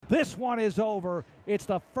This one is over. It's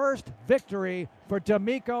the first victory for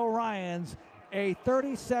D'Amico Ryans, a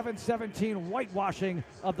 37-17 whitewashing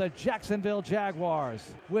of the Jacksonville Jaguars,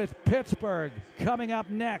 with Pittsburgh coming up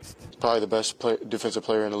next. Probably the best defensive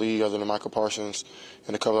player in the league other than Michael Parsons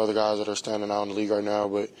and a couple other guys that are standing out in the league right now.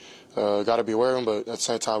 But got to be aware of them, but at the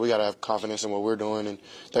same time, we got to have confidence in what we're doing, and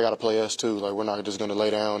they got to play us too. Like, we're not just going to lay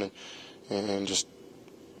down and just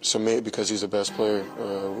submit because he's the best player.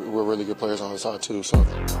 We're really good players on the side too. So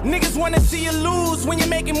niggas wanna see you lose when you're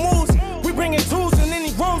making moves. We bringing tools in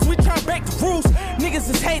any rooms, we try to break the rules. Niggas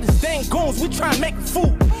is haters, they ain't goons, we try to make a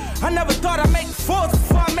fool. I never thought I'd make fours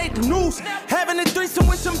before I made the news. Having a threesome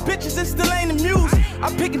with some bitches and still ain't amused.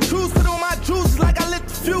 I pick and choose, put on my juices like I lit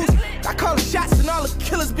the fuse. I call the shots and all the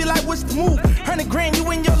killers be like, what's the move? 100 grand, you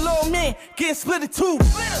and your little man getting split in two.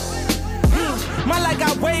 My life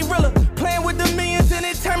got way realer. Playing with the millions and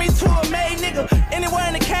it turned me to a made nigga. Anywhere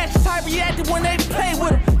in the cash is I reacted when they play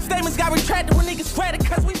with them. Statements got retracted when niggas read it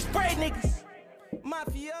cause we sprayed niggas.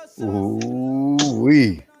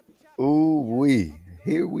 Ooh-wee. Ooh-wee.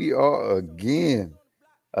 Here we are again.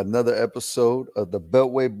 Another episode of the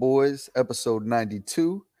Beltway Boys, episode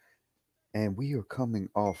 92. And we are coming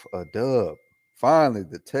off a dub. Finally,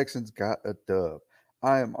 the Texans got a dub.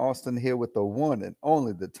 I am Austin here with the one and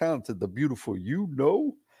only, the talented, the beautiful,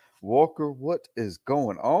 Walker. What is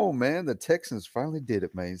going on, man? The Texans finally did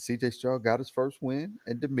it, man. CJ Stroud got his first win,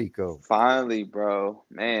 and D'Amico. Finally, bro,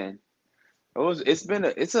 man.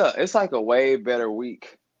 It's like a way better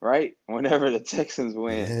week, right? Whenever the Texans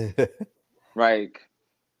win, like,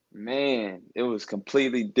 man, it was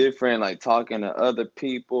completely different. Like, talking to other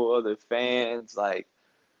people, other fans, like,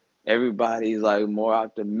 everybody's like more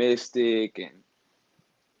optimistic and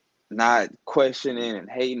not questioning and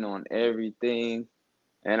hating on everything.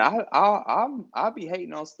 And I'll be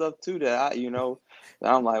hating on stuff too that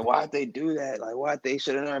I'm like, why'd they do that? Like, why they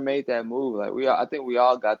should have never made that move? Like, I think we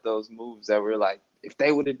all got those moves that we're like, if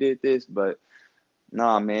they would have did this, but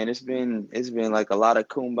nah, man, it's been like a lot of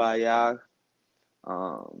kumbaya.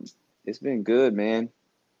 It's been good, man.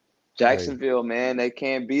 Jacksonville, man, they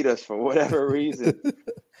can't beat us for whatever reason.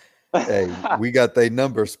 Hey, we got their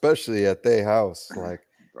number, especially at their house. Like,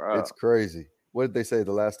 Bro. It's crazy. What did they say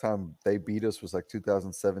the last time they beat us was like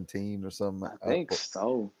 2017 or something? I think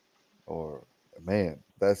so. Or, man,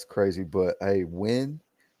 that's crazy. But, hey,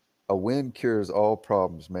 a win cures all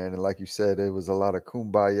problems, man. And like you said, it was a lot of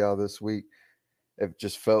kumbaya this week. It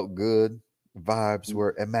just felt good. Vibes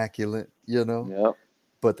were immaculate, Yep.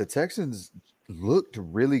 But the Texans looked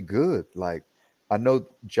really good. Like, I know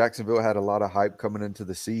Jacksonville had a lot of hype coming into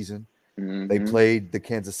the season. Mm-hmm. They played the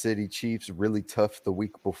Kansas City Chiefs really tough the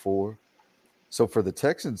week before. So for the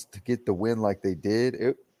Texans to get the win like they did,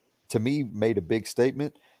 it, to me, made a big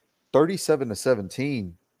statement.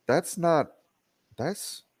 37-17, that's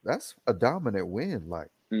a dominant win. Like,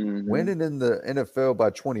 winning in the NFL by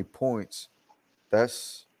 20 points,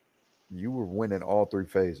 you were winning all three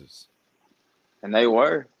phases. And they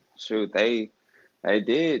were. Shoot, they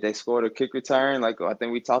did. They scored a kick return. Like, I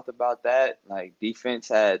think we talked about that. Like, defense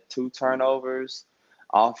had 2 turnovers.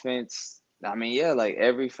 Offense, I mean, yeah, like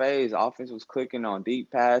every phase, offense was clicking on deep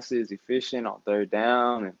passes, efficient on third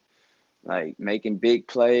down, and like making big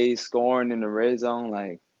plays, scoring in the red zone.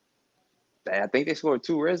 Like, I think they scored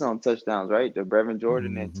 2 red zone touchdowns, right? To Brevin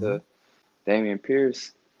Jordan and to Damian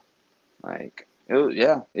Pierce. Like, it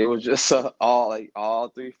was just all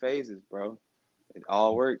 3 phases, bro. It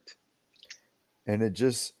all worked. And it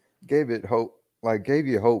just gave you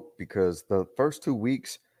hope because the first 2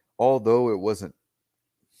 weeks, although it wasn't,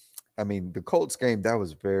 I mean, the Colts game, that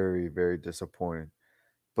was very, very disappointing.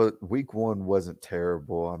 But week 1 wasn't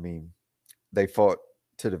terrible. I mean, they fought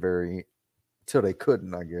till they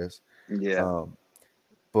couldn't, I guess. Yeah.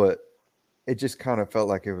 But it just kind of felt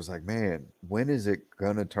like it was like, man, when is it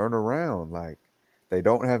going to turn around? Like, they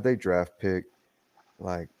don't have their draft pick.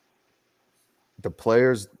 Like, the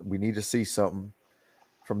players, we need to see something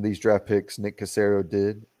from these draft picks. Nick Caserio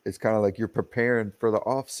did. It's kind of like you're preparing for the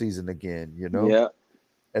offseason again, Yeah.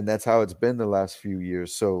 And that's how it's been the last few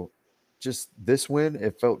years. So just this win,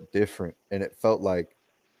 it felt different, and it felt like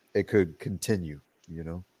it could continue,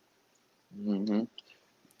 Mm-hmm.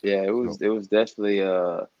 Yeah, it was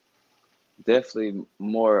definitely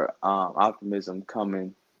more optimism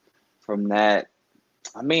coming from that.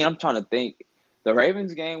 I mean, I'm trying to think. The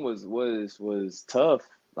Ravens game was tough.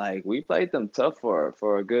 Like, we played them tough for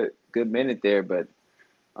a good minute there, but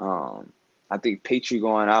I think Petrie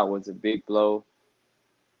going out was a big blow.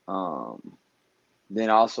 Then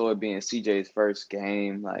also it being CJ's first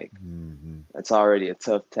game, like that's already a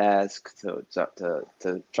tough task to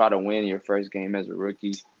try to win your first game as a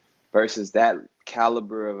rookie. versus that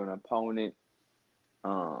caliber of an opponent.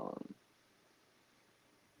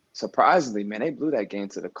 Surprisingly, man, they blew that game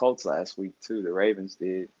to the Colts last week too. The Ravens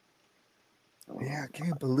did. Yeah, I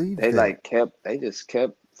can't believe they that. they just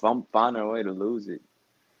kept finding a way to lose it.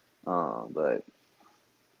 But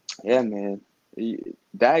yeah, man,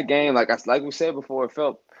 that game, like we said before,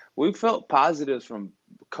 we felt positives from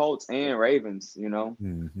Colts and Ravens.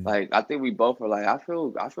 Mm-hmm. Like I think we both were like, I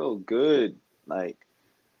feel good, like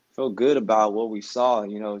feel good about what we saw.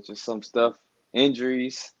 Just some stuff,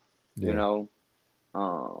 injuries, you Yeah.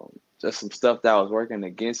 know, just some stuff that was working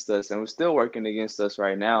against us, and was still working against us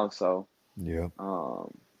right now. So, Yeah.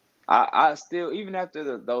 I still, even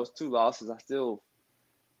after those two losses, I still,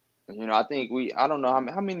 I think I don't know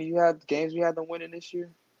how many games we had them winning this year.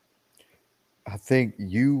 I think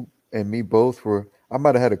you and me both were. I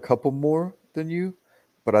might have had a couple more than you,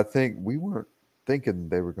 but I think we weren't thinking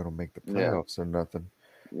they were going to make the Yeah, playoffs or nothing.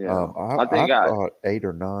 yeah. I thought 8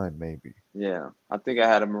 or 9 maybe. Yeah, I think I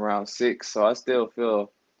had them around 6, so I still feel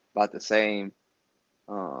about the same.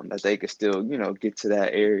 That they could still, get to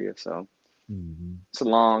that area. So Mm-hmm. it's a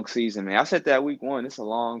long season, man. I said that week 1. It's a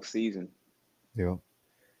long season. Yeah,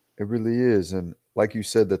 it really is. And like you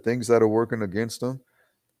said, the things that are working against them,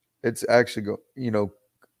 it's actually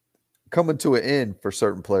coming to an end for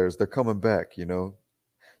certain players. They're coming back.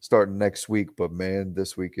 Starting next week. But man,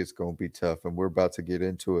 this week it's going to be tough, and we're about to get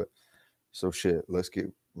into it. So shit, let's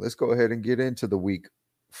go ahead and get into the week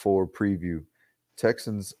 4 preview.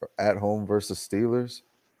 Texans are at home versus Steelers,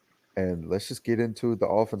 and let's just get into the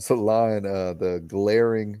offensive line, the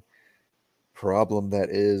glaring problem that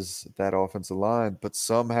is that offensive line, but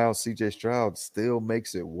somehow CJ Stroud still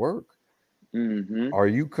makes it work. Mm-hmm. Are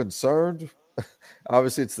you concerned?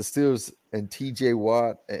 Obviously, it's the Steelers and TJ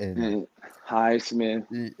Watt and Highsmith.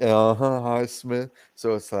 Highsmith.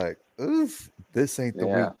 So it's like, oof, this ain't the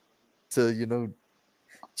week Yeah. to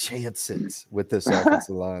chance it with this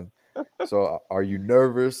offensive line. So are you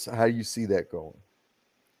nervous? How do you see that going?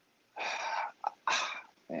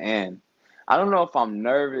 Man, I don't know if I'm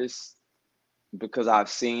nervous because I've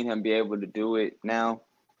seen him be able to do it now.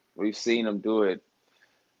 We've seen him do it,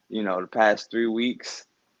 the past 3 weeks.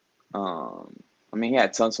 He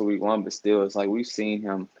had tons of week 1, but still, it's like we've seen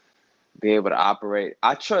him be able to operate.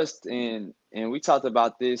 I trust in, and we talked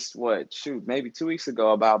about this, maybe 2 weeks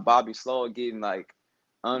ago about Bobby Slowick getting like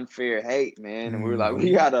unfair hate, man. And we were like,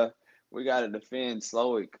 we gotta defend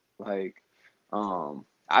Slowick. Like,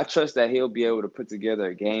 I trust that he'll be able to put together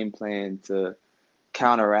a game plan to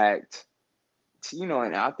counteract,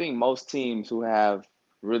 and I think most teams who have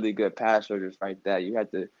really good pass rushers like that, you have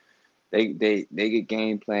to, they get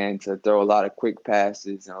game plan to throw a lot of quick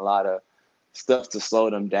passes and a lot of stuff to slow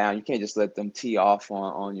them down. You can't just let them tee off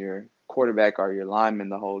on your quarterback or your lineman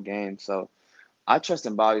the whole game. So I trust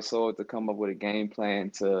in Bobby Slowick to come up with a game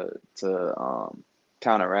plan to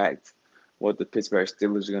counteract what the Pittsburgh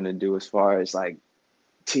Steelers are going to do as far as like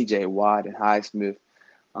TJ Watt and Highsmith.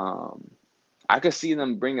 I could see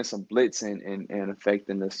them bringing some blitz and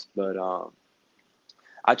affecting us, but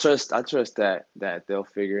I trust that they'll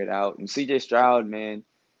figure it out. And CJ Stroud, man,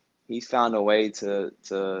 he's found a way to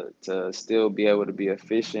still be able to be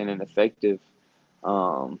efficient and effective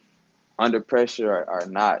under pressure or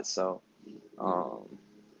not. So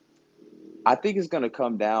I think it's going to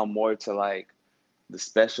come down more to like the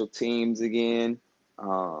special teams again.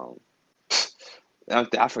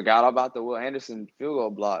 I forgot about the Will Anderson field goal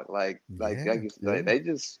block. They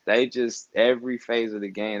just every phase of the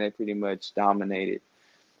game they pretty much dominated.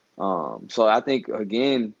 So I think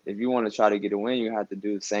again, if you want to try to get a win, you have to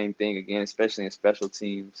do the same thing again, especially in special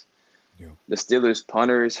teams. Yeah. The Steelers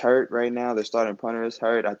punter is hurt right now. Their starting punter is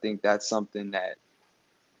hurt. I think that's something that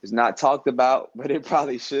is not talked about, but it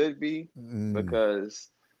probably should be because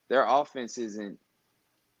their offense isn't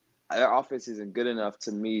good enough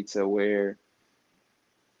to me to where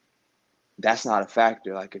that's not a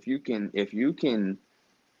factor. Like if you can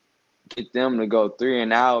get them to go 3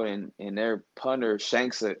 and out and their punter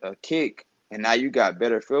shanks a kick and now you got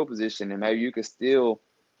better field position and maybe you could steal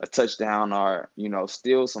a touchdown or,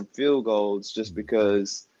 steal some field goals just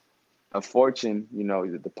because of fortune,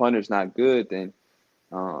 the punter's not good, then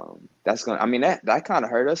that's going to, that kind of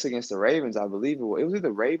hurt us against the Ravens, I believe it was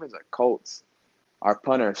either Ravens or Colts. Our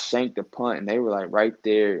punter shanked the punt and they were like right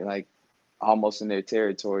there, like almost in their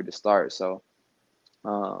territory to start. So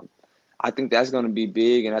I think that's going to be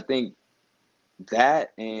big. And I think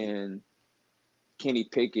that and Kenny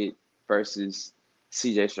Pickett versus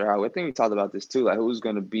CJ Stroud. I think we talked about this too. Like who's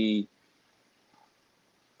going to be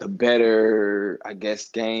the better, I guess,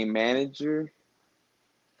 game manager?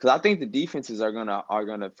 Because I think the defenses are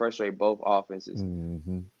gonna frustrate both offenses.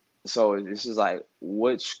 Mm-hmm. So it's just like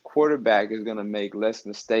which quarterback is going to make less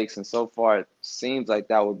mistakes, and so far it seems like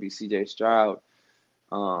that would be C.J. Stroud.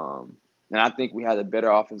 And I think we had a better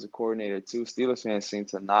offensive coordinator too. Steelers fans seem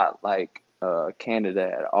to not like Canada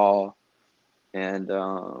at all, and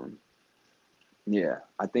yeah,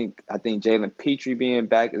 I think Jalen Petrie being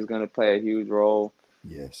back is going to play a huge role.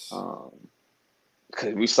 Yes.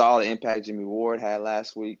 Because we saw the impact Jimmy Ward had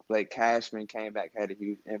last week. Blake Cashman came back, had a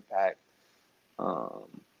huge impact.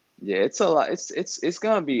 Yeah, it's a lot. It's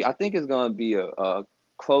gonna be. I think it's gonna be a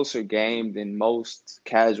closer game than most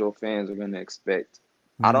casual fans are gonna expect.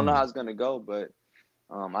 I don't know how it's gonna go, but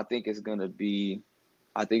I think it's gonna be.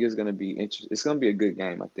 I think it's gonna be interesting. It's gonna be a good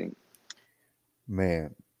game, I think.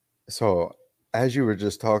 Man, so as you were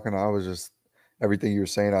just talking, I was just everything you were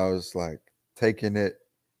saying. I was like taking it.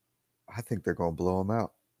 I think they're gonna blow them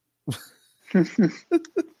out.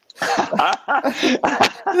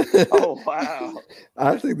 Oh wow!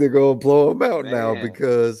 I think they're gonna blow them out now Man.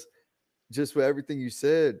 because just with everything you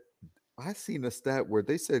said, I seen a stat where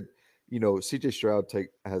they said, C.J. Stroud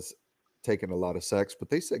has taken a lot of sacks, but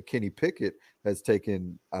they said Kenny Pickett has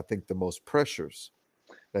taken, I think, the most pressures.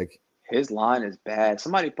 Like His line is bad.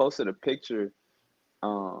 Somebody posted a picture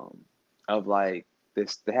of like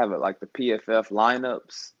this. They have like the PFF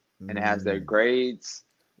lineups, and it has their grades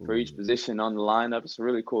for each position on the lineup. It's a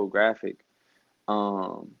really cool graphic.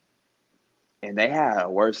 And they have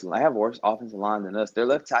worse offensive line than us. Their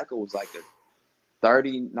left tackle was like a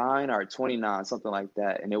 39 or 29, something like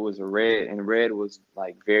that, and it was a red, and red was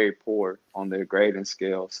like very poor on their grading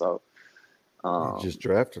scale. So they just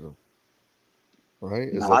drafted him, right?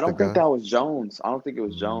 Is no, that I don't think guy? that was Jones. I don't think it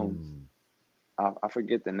was Jones. I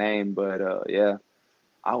forget the name, but yeah,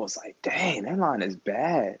 I was like, dang, that line is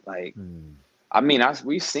bad. Like, I mean,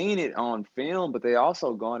 we've seen it on film, but they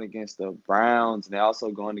also going against the Browns, and they also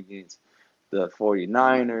going against the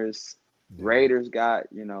 49ers. Yeah. Raiders got,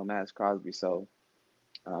 Max Crosby. So,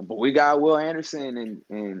 but we got Will Anderson,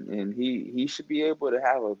 and he should be able to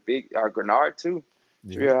have our Grenard too.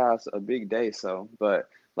 Should be able to have a big day. So, but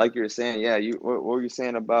like you were saying, yeah, what were you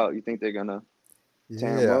saying about you think they're gonna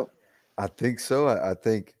tear him up? I think so. I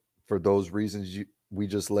think for those reasons we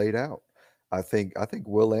just laid out. I think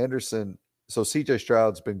Will Anderson. So C.J.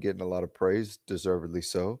 Stroud's been getting a lot of praise, deservedly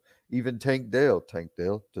so. Even Tank Dale,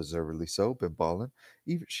 deservedly so, been balling.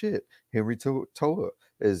 Even Henry Toa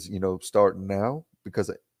is starting now because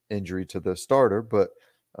of injury to the starter, but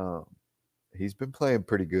he's been playing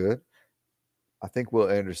pretty good. I think Will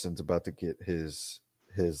Anderson's about to get his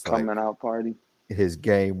coming out party, his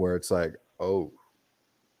game where it's like, oh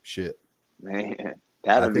shit, man,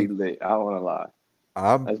 that'll be lit. I don't want to lie.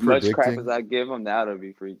 I'm as predicting, much crap as I give him, that'll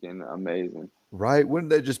be freaking amazing. Right? Wouldn't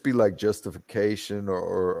that just be like justification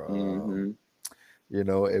or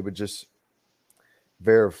it would just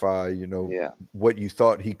verify, what you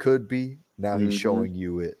thought he could be. Now he's showing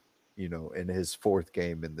you it, in his fourth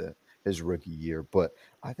game in his rookie year. But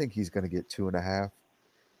I think he's going to get 2.5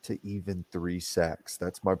 to even 3 sacks.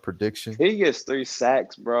 That's my prediction. He gets 3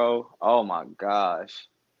 sacks, bro. Oh my gosh.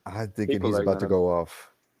 I'm thinking he's about to go off.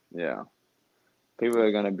 Yeah. People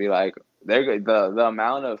are going to be like, the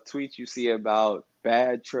amount of tweets you see about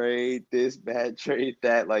bad trade, this, bad trade,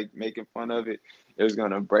 that, like making fun of it, is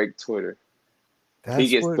going to break Twitter. He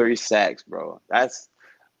gets 3 sacks, bro. That's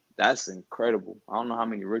incredible. I don't know how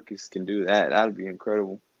many rookies can do that. That'd be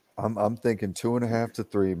incredible. I'm thinking 2.5 to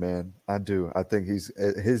 3, man. I do. I think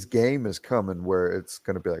his game is coming where it's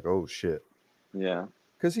going to be like, oh shit. Yeah.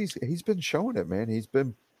 Because he's been showing it, man.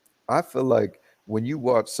 I feel like when you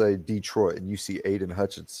watch, say, Detroit and you see Aiden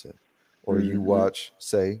Hutchinson, or you watch,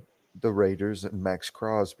 say, the Raiders and Max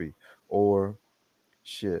Crosby, or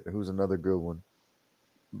who's another good one?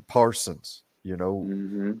 Parsons,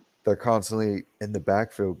 they're constantly in the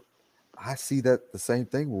backfield. I see that the same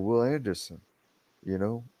thing with Will Anderson,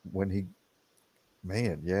 when he,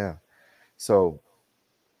 man, yeah. So,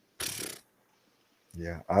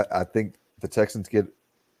 yeah, I think the Texans get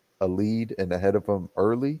a lead and ahead of them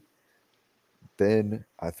early. Then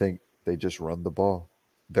I think they just run the ball.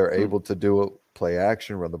 They're able to do it, play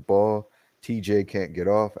action, run the ball. TJ can't get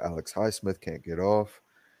off. Alex Highsmith can't get off.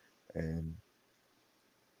 And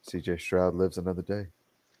CJ Stroud lives another day.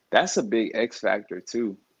 That's a big X factor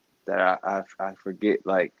too that I forget.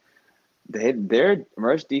 Like their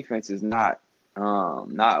rush defense is not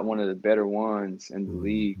one of the better ones in the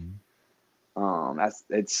league.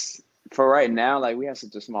 It's for right now. Like we have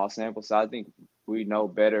such a small sample, so I think we know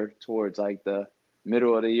better towards like the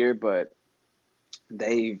middle of the year. But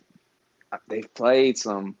they've played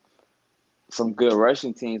some good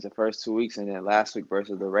rushing teams the first 2 weeks, and then last week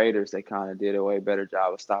versus the Raiders, they kind of did a way better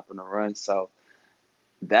job of stopping the run. So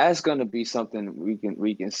that's going to be something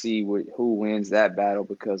we can see who wins that battle,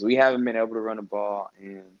 because we haven't been able to run the ball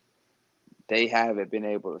and they haven't been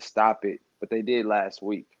able to stop it, but they did last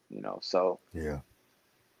week, So Yeah.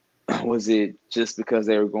 was it just because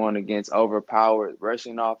they were going against overpowered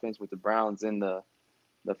rushing offense with the Browns and the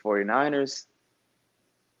 49ers,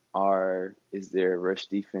 or is their rush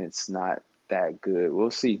defense not that good?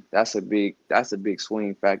 We'll see. That's a big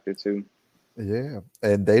swing factor too. Yeah.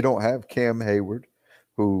 And they don't have Cam Hayward,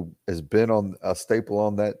 who has been on a staple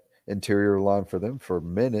on that interior line for them for a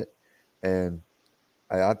minute. And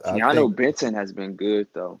I Keanu think Benton has been good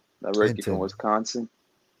though. That rookie from Benton. Wisconsin.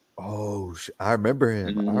 Oh, I remember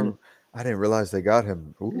him. Mm-hmm. I didn't realize they got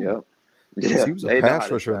him. Ooh, Yep. because Yeah, he was a they know how pass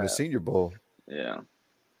to rusher in the draft. Senior Bowl. Yeah.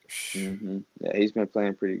 Mm-hmm. Yeah, he's been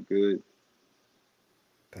playing pretty good.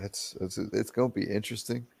 That's it's going to be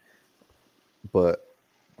interesting, but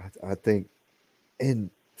I think in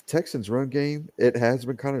Texans run game it has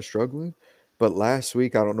been kind of struggling. But last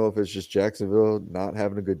week, I don't know if it's just Jacksonville not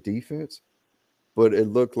having a good defense, but it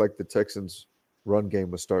looked like the Texans run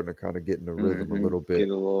game was starting to kind of get in the rhythm a Mm-hmm. little Get bit.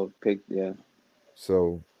 a little pick. Yeah.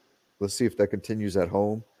 So let's see if that continues at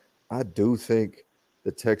home. I do think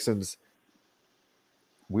the Texans,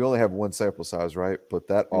 we only have one sample size, right? But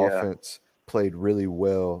that Yeah. offense played really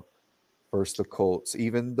well versus the Colts.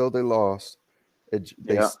 Even though they lost, they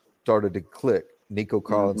Yeah. started to click. Nico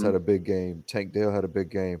Collins Mm-hmm. had a big game. Tank Dell had a big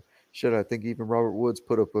game. Shit, I think even Robert Woods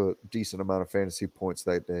put up a decent amount of fantasy points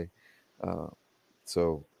that day. Uh,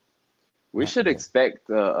 so, We should man, expect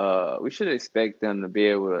them to be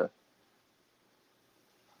able to.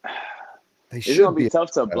 they It's gonna should be be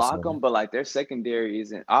tough to pass block on them, it. but like their secondary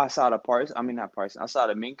isn't. Outside of Parsons, I mean not Parsons. Outside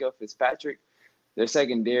of Minka Fitzpatrick, their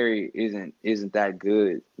secondary isn't that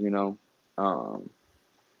good. Um,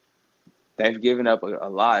 they've given up a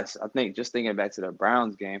lot. I think just thinking back to the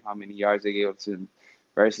Browns game, how many yards they gave up to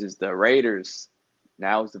versus the Raiders.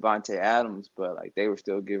 Now it's Devontae Adams, but like they were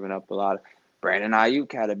still giving up a lot. Brandon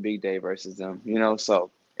Ayuk had a big day versus them.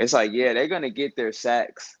 So it's like, yeah, they're gonna get their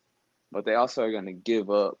sacks, but they also are gonna give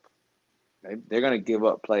up. They're gonna give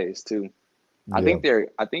up plays too. I Yeah,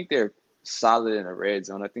 think they're solid in the red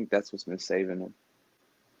zone. I think that's what's been saving them.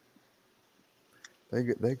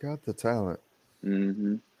 they got the talent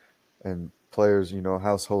Mm-hmm. and players,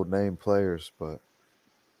 household name players, but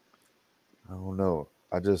I don't know.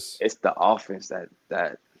 I just It's the offense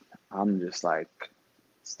that I'm just like,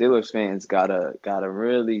 Steelers fans gotta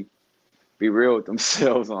really be real with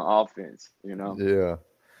themselves on offense. yeah,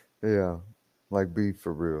 yeah, like be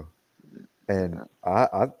for real. And Yeah.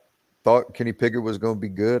 I thought Kenny Pickett was going to be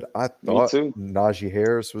good. I Me thought too. Najee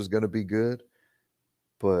Harris was going to be good,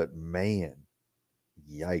 but man,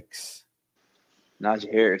 yikes!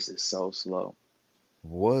 Najee Harris is so slow.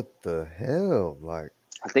 What the hell? Like,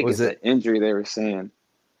 I think was it's an it? injury they were saying,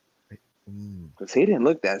 Mm, because he didn't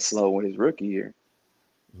look that slow in his rookie year.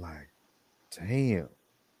 like, damn!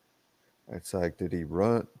 It's like, did he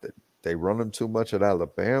run? Did they run him too much at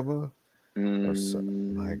Alabama, or so?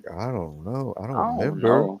 Mm, Like, I don't know. I I don't don't remember.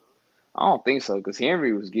 know. I don't think so, because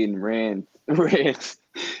Henry was getting ran.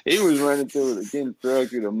 He was running getting thrown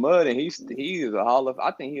through the mud, and he is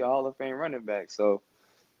I think he's a Hall of Fame running back. So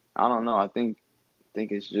I don't know. I think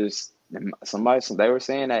it's just they were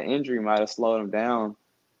saying that injury might have slowed him down,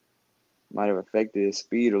 might have affected his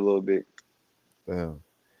speed a little bit. Damn.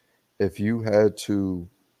 If you had to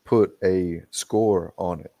put a score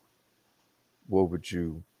on it, what would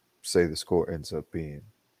you say the score ends up being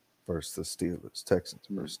versus the Steelers, Texans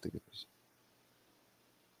versus Steelers?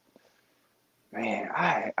 Man,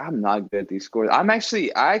 I'm not good at these scores. I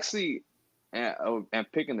actually am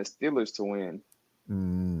picking the Steelers to win.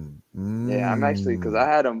 Mm, Yeah, I'm actually, because I mm.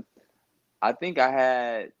 had them. I think I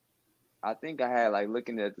had like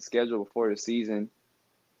looking at the schedule before the season.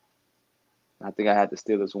 I think I had the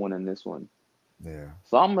Steelers winning this one. Yeah,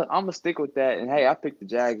 So I'm gonna stick with that. And hey, I picked the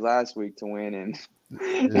Jags last week to win, and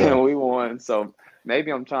yeah. and we won. So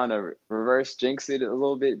maybe I'm trying to reverse jinx it a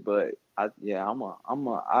little bit, but I think I'm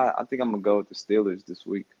gonna go with the Steelers this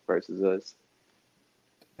week versus us.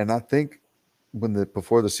 And I think when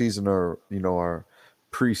before the season or our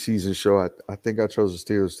preseason show, I think I chose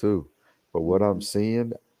the Steelers too. But what I'm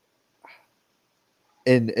seeing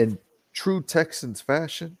in true Texans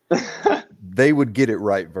fashion, they would get it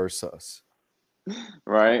right versus us.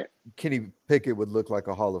 Right? Kenny Pickett would look like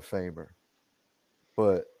a Hall of Famer,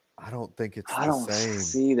 but I don't think it's I the don't same.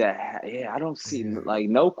 see that. Yeah, I don't see Yeah, like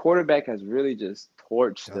no quarterback has really just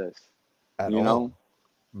torched yep, us. at You know? all.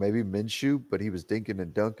 Maybe Minshew, but he was dinking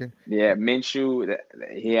and dunking. Yeah, Minshew,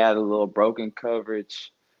 he had a little broken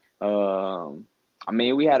coverage. I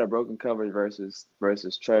mean, we had a broken coverage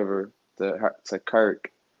versus Trevor. to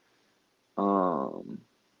Kirk. And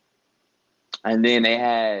then they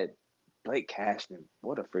had Blake Cashman.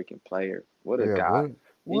 What a freaking player! What a guy!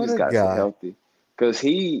 He What just a got to stay guy. healthy. Because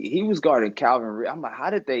he was guarding Calvin. I'm like, how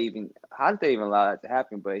did they even allow that to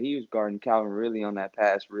happen? But he was guarding Calvin really on that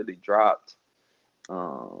pass, really dropped.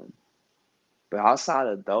 But outside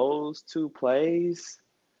of those two plays,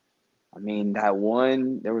 I mean, there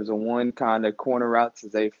was a one kind of corner route to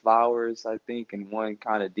Zay Flowers, I think, and one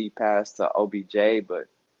kind of deep pass to OBJ. But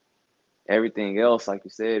everything else, like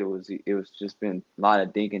you said, it was just been a lot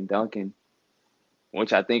of dink and dunking,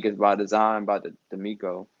 which I think is by design by the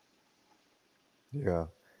D'Amico. Yeah.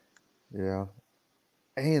 Yeah.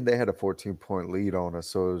 And they had a 14-point lead on us,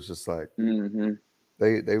 so it was just like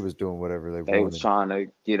they was doing whatever they wanted. They was trying to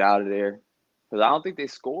get out of there. Because I don't think they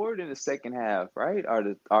scored in the second half, right?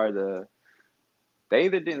 They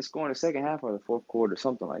either didn't score in the second half or the fourth quarter,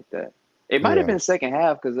 something like that. It might have been the second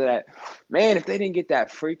half because of that. Man, if they didn't get that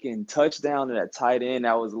freaking touchdown to that tight end,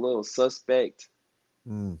 that was a little suspect.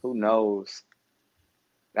 Who knows?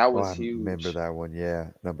 That was huge. I remember that one, yeah.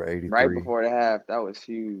 Number 83. Right before the half, that was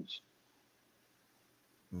huge.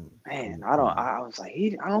 Man, I was like,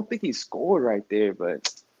 I don't think he scored right there, but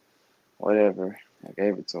whatever. I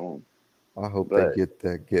gave it to him. I hope they get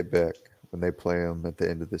back when they play them at the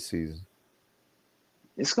end of the season.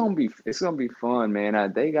 It's gonna be fun,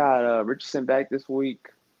 man. They got Richardson back this week.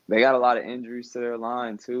 They got a lot of injuries to their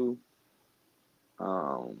line too.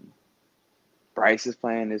 Bryce is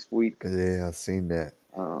playing this week. Yeah, I've seen that.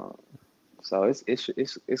 So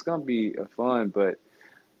it's gonna be fun, but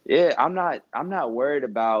yeah, I'm not worried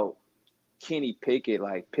about Kenny Pickett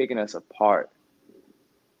like picking us apart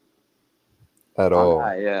at all.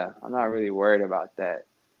 I'm not really worried about that.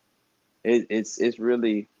 It's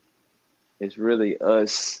really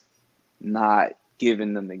us not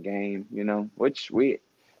giving them the game, which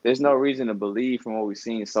there's no reason to believe from what we've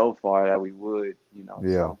seen so far that we would, Yeah.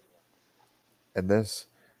 So. And that's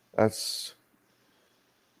it's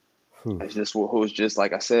just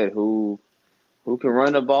like I said, who can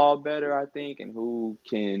run the ball better, I think, and who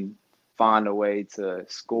can find a way to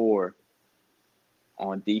score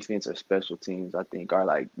on defense or special teams, I think, are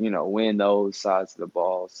like, win those sides of the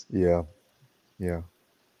balls. Yeah. Yeah.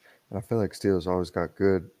 And I feel like Steelers always got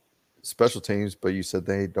good special teams, but you said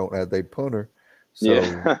they don't have their punter.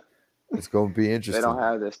 So it's going to be interesting. They don't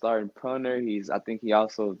have their starting punter. I think he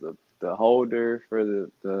also the holder for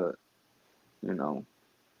the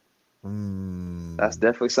That's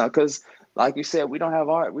definitely something. Because like you said, we didn't have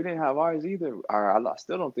ours either. I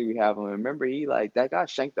still don't think we have him. Remember, that guy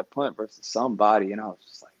shanked the punt versus somebody, and I was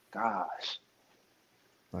just like, gosh.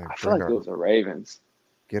 I feel like it was the Ravens.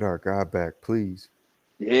 Get our guy back, please.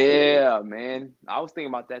 Yeah, man. I was thinking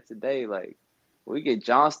about that today. Like, we get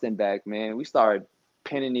Johnston back, man. We started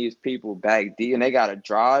pinning these people back deep, and they got to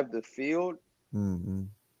drive the field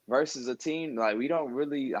versus a team. Like, we don't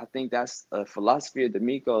really – I think that's a philosophy of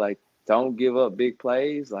D'Amico. Like, don't give up big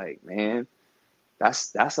plays. Like, man,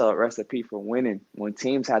 that's a recipe for winning when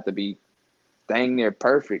teams have to be dang near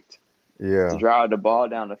perfect to drive the ball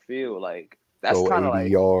down the field. Like, that's kind of 80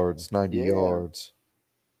 like – yards, 90 yards.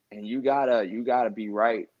 And you gotta be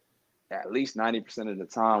right at least 90% of the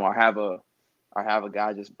time, or have a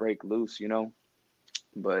guy just break loose,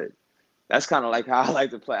 But that's kind of like how I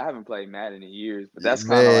like to play. I haven't played Madden in years, but that's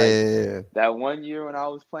kind of like that one year when I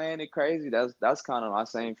was playing it crazy. That's kind of my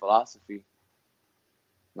same philosophy.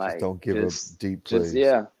 Like, just don't give up deep plays.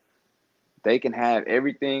 They can have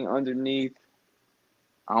everything underneath.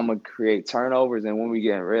 I'm gonna create turnovers, and when we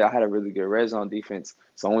get in red, I had a really good red zone defense.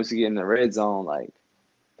 So once you get in the red zone, like,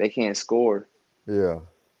 they can't score. Yeah.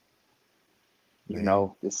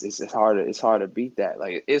 It's hard to beat that.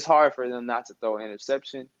 Like, it's hard for them not to throw an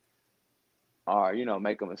interception or,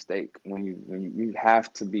 make a mistake when you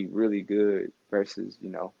have to be really good versus,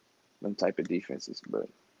 them type of defenses. But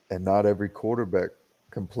and not every quarterback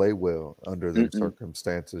can play well under them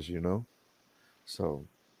circumstances, So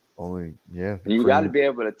only you got to be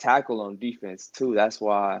able to tackle on defense too. That's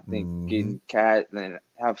why I think getting and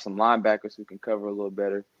have some linebackers who can cover a little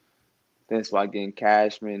better. That's why getting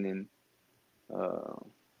Cashman and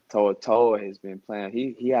Toa has been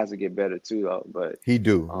playing. He has to get better too, though. But he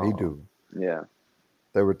do. Yeah.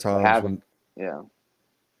 There were times when. Yeah.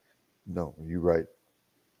 No, you're right.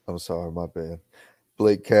 I'm sorry, my bad.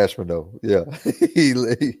 Blake Cashman, though. Yeah, he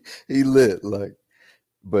lit like.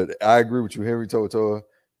 But I agree with you, Henry Toa.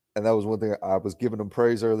 And that was one thing I was giving him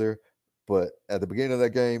praise earlier. But at the beginning of that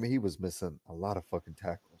game, he was missing a lot of fucking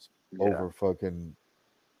tackles over fucking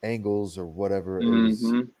angles or whatever.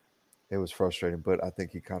 It was frustrating. But I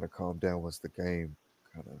think he kind of calmed down once the game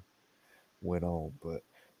kind of went on. But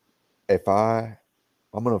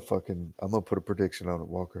I'm gonna put a prediction on it,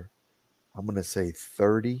 Walker. I'm gonna say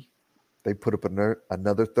 30. They put up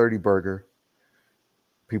another 30 burger.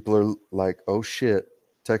 People are like, oh shit,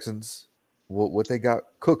 Texans, what they got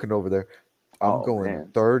cooking over there? I'm Oh going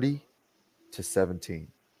man. 30-17.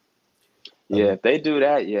 Yeah, if they do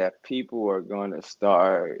that, yeah, people are going to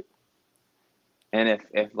start. And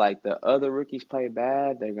if like the other rookies play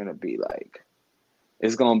bad, they're gonna be like,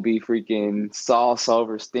 it's gonna be freaking Sauce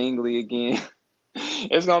over Stingley again.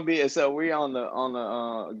 It's gonna be so we're on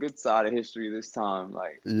the good side of history this time.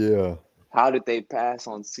 Like, Yeah, how did they pass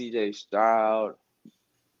on C.J. Stroud?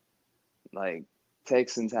 Like,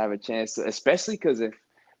 Texans have a chance to, especially because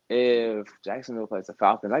if Jacksonville plays the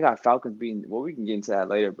Falcons, I got Falcons beating. Well, we can get into that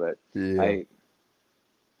later, but yeah, like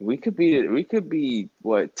we could be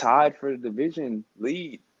what tied for the division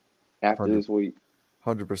lead after 100 this week.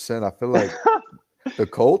 100%. I feel like the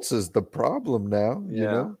Colts is the problem now.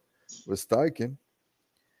 Yeah, With Steichen.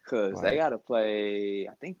 because they Like, got to play,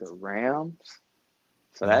 I think, the Rams,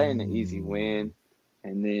 so that ain't an easy win.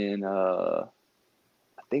 And then I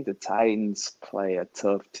think the Titans play a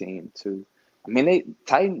tough team too. I mean, they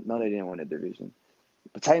didn't win the division,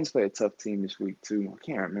 but Titans play a tough team this week too. I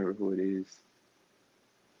can't remember who it is.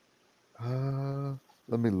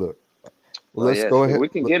 let me look. Well, Well, let's yeah, go ahead. we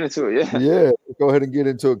can get into it. Yeah, Yeah, go ahead and get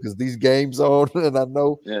into it because these games on, and I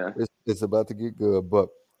know yeah. it's about to get good. But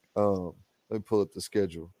let me pull up the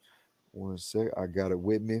schedule. One sec, I got it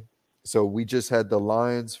with me. So we just had the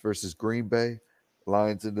Lions versus Green Bay.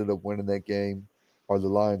 Lions ended up winning that game. Are the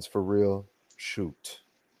Lions for real? Shoot,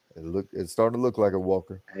 it's starting to look like a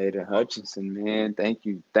Walker. Hayden Hutchinson, man, thank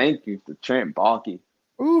you to Trent Baalke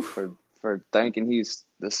Oof. for thinking he's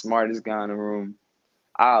the smartest guy in the room.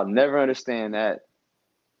 I'll never understand that.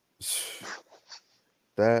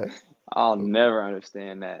 I'll never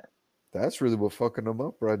understand that. That's really what fucking them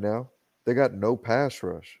up right now. They got no pass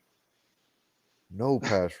rush. No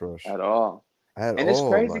pass rush At all. at And it's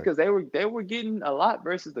all. crazy Like, because they were getting a lot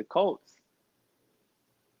versus the Colts.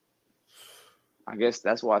 I guess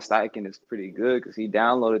that's why Steichen is pretty good because he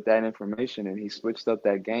downloaded that information and he switched up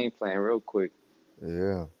that game plan real quick.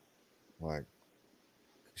 yeah, like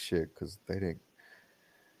shit, because they didn't.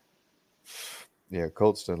 Yeah,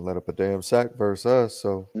 Colts didn't let up a damn sack versus us.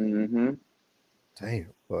 So Mm-hmm. damn,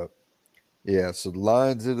 but yeah, so the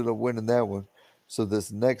Lions ended up winning that one. So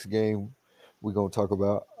this next game we're gonna talk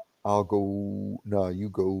about. I'll go. No, you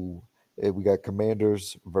go. We got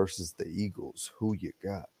Commanders versus the Eagles. Who you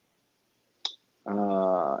got?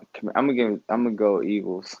 I'm gonna go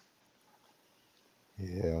Eagles.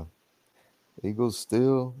 Yeah, Eagles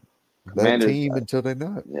still that Commanders. team until they're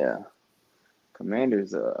not. Yeah.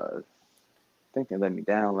 Commanders. I think they let me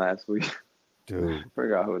down last week. Dude,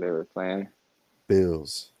 Forgot who they were playing.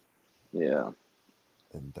 Bills, Yeah.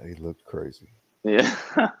 and they looked crazy. Yeah.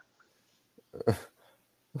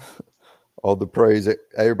 All the praise that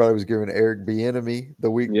everybody was giving Eric Bieniemy the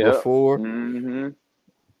week Yep. before, Mm-hmm.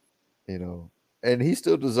 And he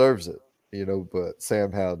still deserves it, but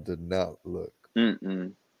Sam Howell did not look good.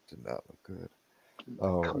 Come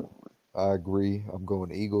on. I agree. I'm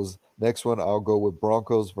going Eagles. Next one, I'll go with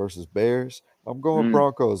Broncos versus Bears. I'm going Mm.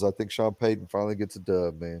 Broncos. I think Sean Payton finally gets a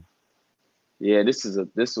dub, man. Yeah, this is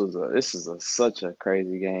such a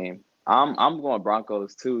crazy game. I'm going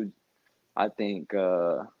Broncos too. I think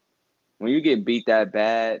when you get beat that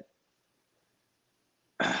bad,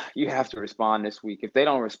 you have to respond this week. If they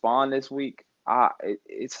don't respond this week,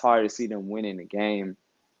 it's hard to see them winning the game.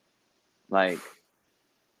 Like,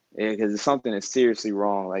 because it's something that's seriously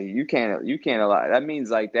wrong. Like you can't allow. That means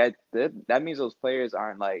like that means those players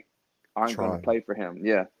aren't going to Trying. play for him.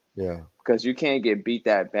 Yeah. Yeah. Because you can't get beat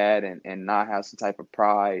that bad and not have some type of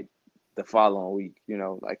pride the following week,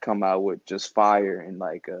 like come out with just fire and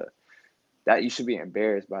that you should be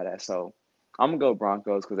embarrassed by that. So I'm gonna go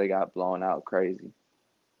Broncos because they got blown out crazy.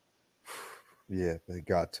 Yeah, they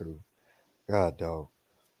got to. God, dog.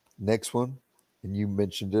 Next one, and you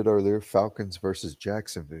mentioned it earlier, Falcons versus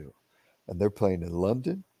Jacksonville. And they're playing in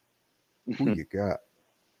London. Who you got?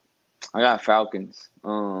 I got Falcons.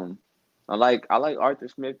 I like Arthur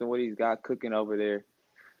Smith and what he's got cooking over there.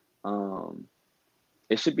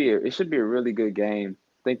 It should be a really good game.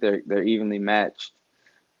 I think they're evenly matched.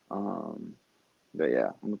 But yeah,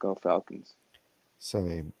 I'm gonna go Falcons.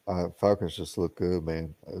 Same. Falcons just look good,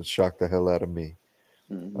 man. It shocked the hell out of me.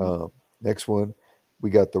 Mm-hmm. Next one,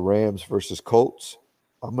 we got the Rams versus Colts.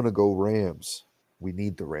 I'm gonna go Rams. We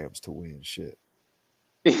need the Rams to win. Shit.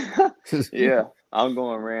 Yeah, I'm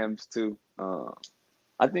going Rams too.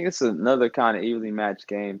 I think it's another kind of evenly matched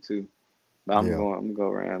game too. But I'm gonna go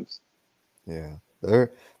Rams. Yeah.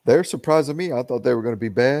 They're surprising me. I thought they were going to be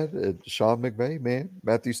bad. Sean McVay, man,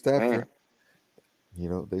 Matthew Stafford.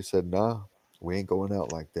 They said, nah, we ain't going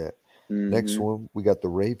out like that. Next one, we got the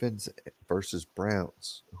Ravens versus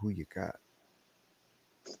Browns. Who you got?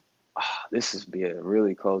 This is be a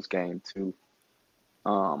really close game too.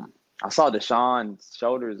 I saw Deshaun's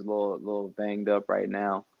shoulder is a little banged up right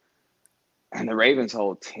now, and the Ravens'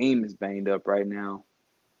 whole team is banged up right now.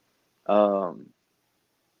 I'm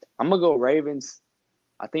gonna go Ravens.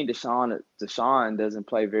 I think Deshaun doesn't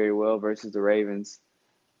play very well versus the Ravens,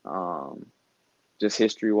 just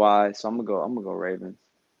history wise. So I'm gonna go Ravens.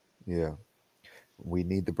 Yeah, we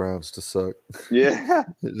need the Browns to suck. Yeah,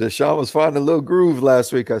 Deshaun was finding a little groove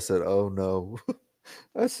last week. I said, "Oh no,"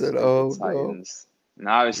 I said, "Oh the no." Titans. And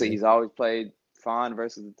obviously, he's always played fine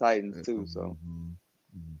versus the Titans too. So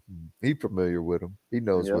he's familiar with them. He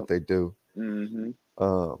knows what they do.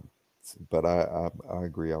 But I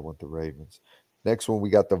agree. I want the Ravens. Next one, we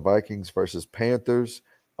got the Vikings versus Panthers.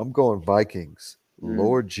 I'm going Vikings.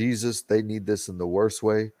 Lord Jesus, they need this in the worst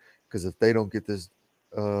way, because if they don't get this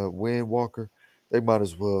win, Walker, they might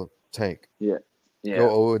as well tank. Yeah.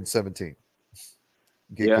 Go 0-17.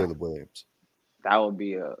 Get Caleb Williams. That would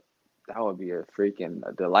be a freaking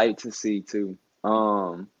delight to see too.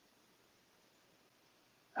 Man,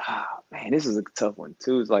 this is a tough one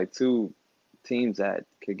too. It's like two teams that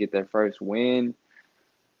could get their first win.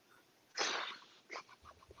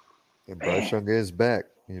 And Bryce Young is back,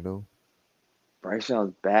 Bryce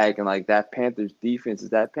Young's back, and like that Panthers defense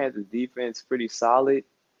pretty solid.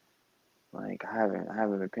 Like I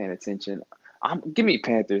haven't been paying attention. Give me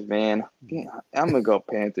Panthers, man. I'm gonna go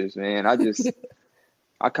Panthers, man.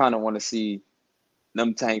 I kind of want to see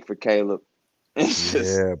them tank for Caleb.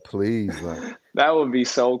 Yeah, please. That would be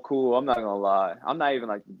so cool. I'm not gonna lie. I'm not even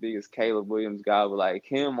like the biggest Caleb Williams guy, but like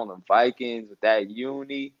him on the Vikings with that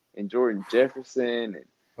uni and Jordan Jefferson and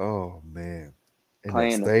oh man,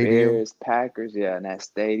 playing the Bears, Packers, in that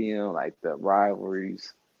stadium, like the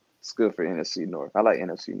rivalries. It's good for NFC North. I like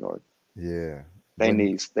NFC North. Yeah, they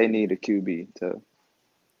need a QB to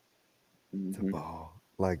ball.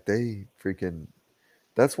 Like they freaking.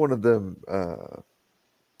 That's one of them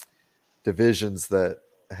divisions that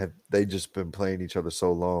they just been playing each other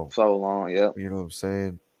so long. Yeah. You know what I'm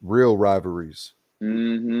saying? Real rivalries.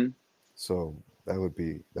 Mm-hmm. So that would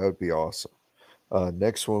be awesome.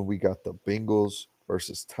 Next one, we got the Bengals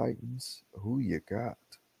versus Titans. Who you got?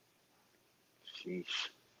 Sheesh.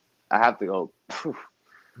 I have to go.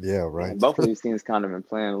 Yeah, right. Man, both of these teams kind of been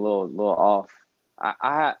playing a little off.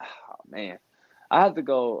 I have to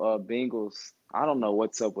go Bengals. I don't know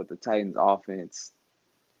what's up with the Titans offense.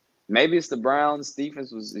 Maybe it's the Browns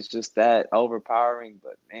defense is just that overpowering,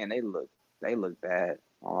 but man, they look bad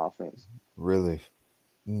on offense. Really?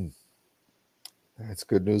 That's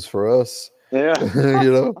good news for us. Yeah.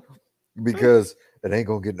 Because it ain't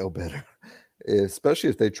gonna get no better. Especially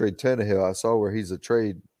if they trade Tannehill. I saw where he's a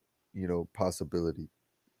trade, possibility.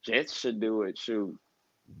 Jets should do it. Shoot.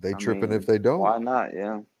 They tripping if they don't. Why not?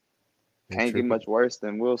 Yeah. Can't get much worse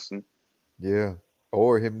than Wilson. Yeah.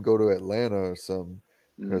 Or him go to Atlanta or something.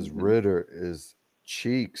 Because Ritter is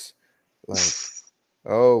cheeks. Like,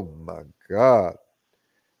 oh my God.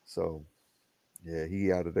 So, yeah,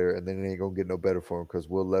 he out of there. And then it ain't going to get no better for him because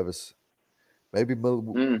Will Levis, maybe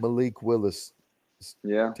Malik Willis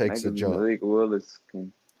takes a jump. Malik Willis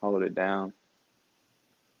can hold it down.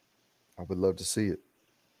 I would love to see it.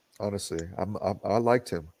 Honestly, I liked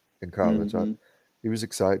him in college. He was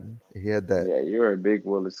exciting. He had that. Yeah, you're a big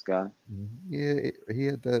Willis guy. Yeah, he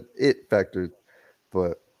had that it factor,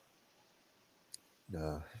 but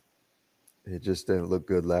nah, it just didn't look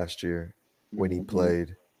good last year when he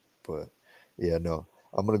played. But yeah, no,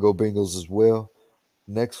 I'm gonna go Bengals as well.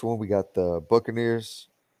 Next one, we got the Buccaneers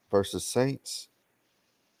versus Saints.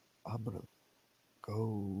 I'm gonna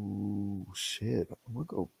go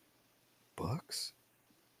Bucks.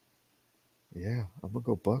 Yeah, I'm gonna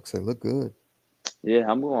go Bucks. They look good. Yeah,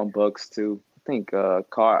 I'm going Bucks too. I think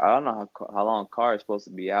Carr. I don't know how long Carr is supposed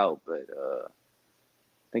to be out, but I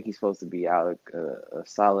think he's supposed to be out a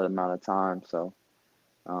solid amount of time. So,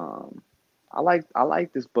 I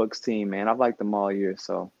like this Bucks team, man. I've liked them all year,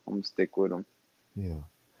 so I'm gonna stick with them. Yeah.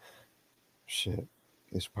 Shit,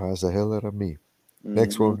 it surprised the hell out of me.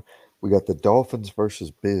 Next one, we got the Dolphins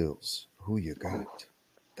versus Bills. Who you got?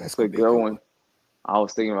 That's a good one. I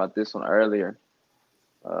was thinking about this one earlier.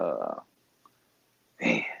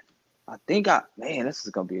 This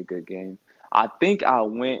is gonna be a good game. I think I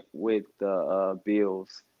went with the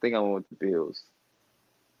Bills.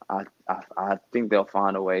 I think they'll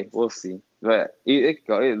find a way. We'll see. But it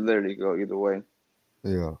literally go either way.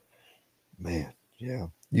 Yeah. Man, yeah.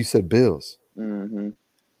 You said Bills. Mm-hmm.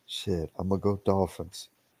 Shit, I'm gonna go Dolphins.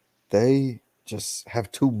 They just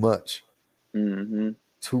have too much. Mm-hmm.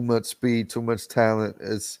 Too much speed, too much talent.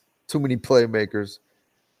 It's too many playmakers.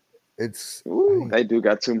 It's Ooh, they do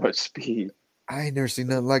got too much speed. I ain't never seen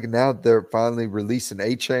nothing like it. Now they're finally releasing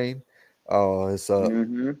A Chain. Oh, it's up.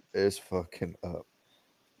 Mm-hmm. It's fucking up.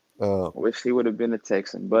 Wish he would have been a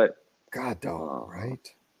Texan, but God dog, uh,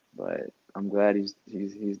 right? but I'm glad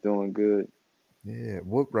he's doing good. Yeah.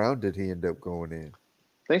 What round did he end up going in?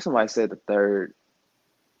 I think somebody said the third,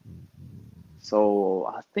 Mm, so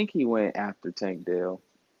I think he went after Tank Dell,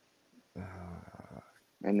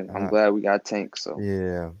 and I'm uh, glad we got Tank. So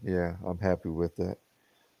yeah. I'm happy with that.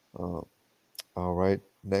 Um, all right.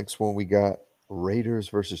 Next one we got Raiders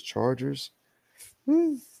versus Chargers.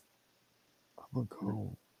 Hmm, I'm gonna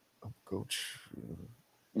go. I'm gonna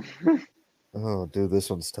go. Oh, dude, this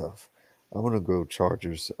one's tough. I'm gonna go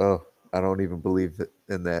Chargers. Oh, I don't even believe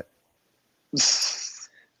in that.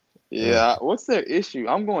 yeah, Ugh. what's their issue?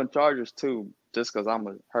 I'm going Chargers too, just because I'm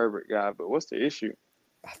a Herbert guy. But what's the issue?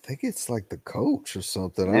 I think it's like the coach or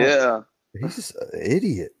something. Yeah, He's just an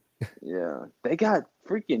idiot. yeah, they got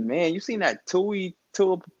freaking man. You seen that Tua,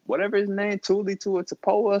 whatever his name, Tua Tapoa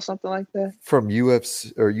or something like that? From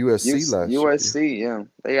UFC or USC last year. USC, yeah,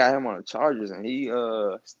 they got him on the Chargers, and he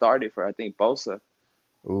started for I think Bosa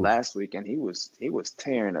Ooh, last week, and he was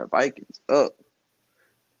tearing the Vikings up.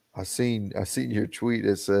 I seen your tweet.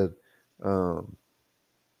 It said, um,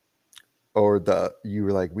 or the you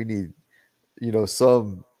were like, we need,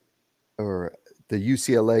 some or the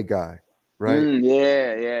UCLA guy, right?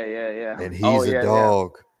 Yeah. And Oh he's a yeah.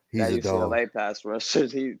 dog. He's That a dog. UCLA pass rusher,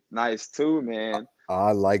 he nice too, man.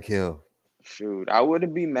 I like him. Shoot, I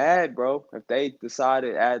wouldn't be mad, bro, if they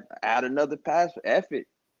decided add another pass. F it.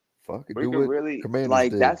 Fuck it, We do could what really Commanders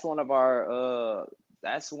like did. that's one of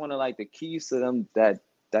like the keys to them that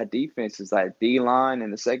defense is like D line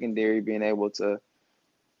and the secondary being able to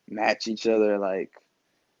match each other. Like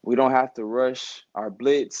we don't have to rush our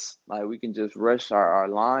blitz. Like we can just rush our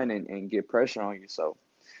line and get pressure on you. So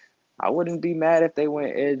I wouldn't be mad if they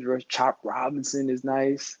went edge rush. Chop Robinson is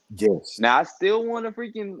nice. Yes. Now I still want a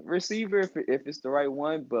freaking receiver if it's the right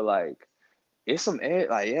one, but like it's some edge.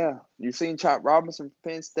 Like yeah, you seen Chop Robinson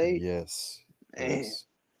from Penn State? Yes. Man, Yes.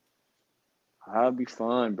 that'd be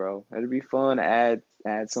fun, bro. It'd be fun to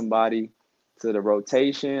add somebody to the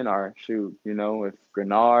rotation or shoot, if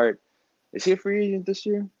Grenard is he a free agent this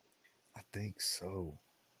year? I think so.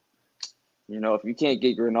 If you can't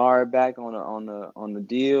get Grenard back on the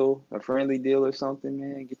deal, a friendly deal or something,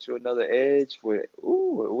 man, get you another edge with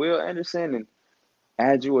Will Anderson and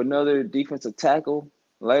add you another defensive tackle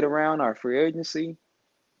later round our free agency.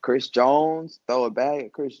 Chris Jones, throw it back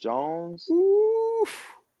at Chris Jones.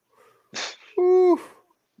 Oof. Oof.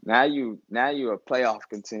 Now you a playoff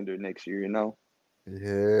contender next year.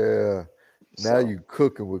 Yeah. Now So, you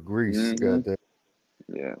cooking with grease. hmm Goddamn.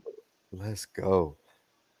 yeah, Let's go.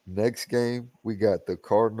 Next game, we got the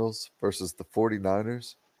Cardinals versus the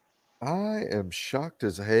 49ers. I am shocked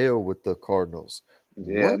as hell with the Cardinals.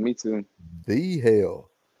 yeah, What me too. the hell?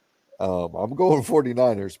 I'm going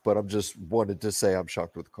 49ers, but I'm just wanted to say I'm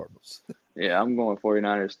shocked with the Cardinals. Yeah, I'm going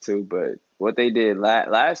 49ers too. But what they did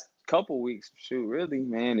last couple weeks, shoot, really,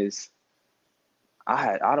 man, is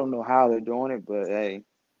I don't know how they're doing it, but hey,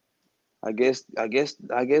 I guess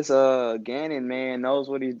Gannon man knows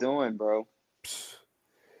what he's doing, bro.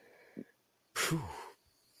 Phew.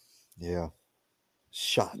 Yeah.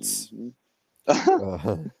 Shots. Hmm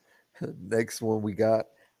Uh, next one we got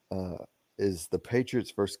uh, is the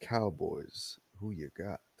Patriots versus Cowboys. Who you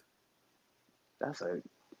got? That's a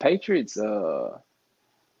Patriots. Did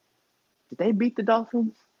they beat the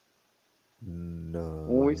Dolphins? When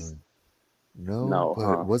we No, no, no, but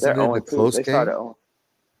huh? They're wasn't it a 0-2. close They started game? on.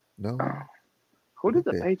 No, Who I did think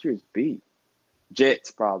the they. Patriots beat?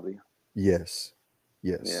 Jets, probably. Yes,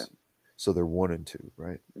 Yeah, yes. So they're 1-2,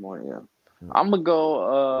 right? more. Yeah. Yeah. I'm gonna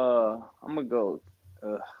go. I'm gonna go.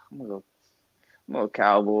 I'm gonna go. I'm gonna go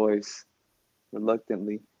Cowboys.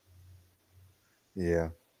 Reluctantly, Yeah,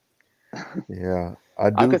 yeah. I I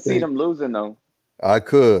do could see think them losing though. I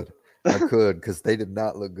could, because they did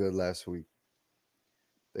not look good last week.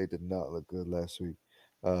 They did not look good last week.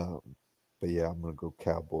 Um, but yeah, I'm gonna go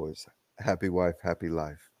Cowboys. Happy wife, happy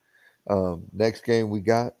life. Next game we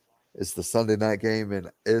got is the Sunday night game, and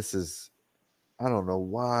this is I don't know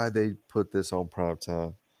why they put this on prime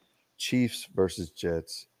time. Chiefs versus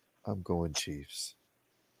Jets. I'm going Chiefs.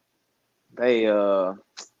 They and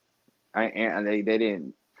they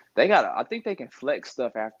didn't. They got. I think they can flex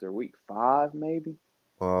stuff after week 5, maybe.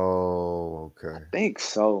 Oh, I okay. think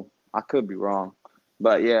so. I could be wrong,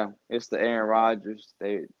 But yeah, it's the Aaron Rodgers.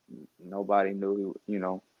 Nobody knew he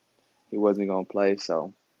wasn't gonna play.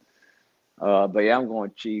 So, but yeah, I'm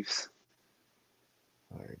going Chiefs.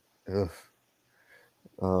 All right. Ugh.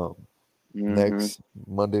 Mm-hmm. Next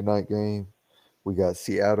Monday night game, we got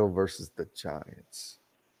Seattle versus the Giants.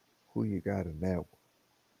 Who you got in that one?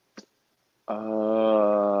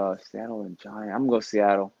 Seattle and Giants. I'm gonna go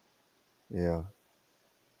Seattle. Yeah.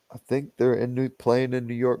 I think they're playing in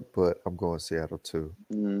New York, but I'm going Seattle too.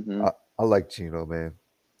 Mm-hmm. I like Gino, man.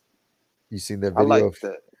 You seen that I video like of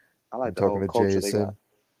the I him like the talking whole to culture they got.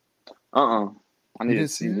 JSN? I You need to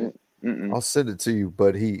didn't see see it? it. Mm-mm. I'll send it to you.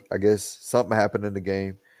 But I guess something happened in the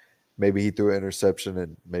game. Maybe he threw an interception,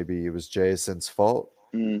 and maybe it was JSN's fault.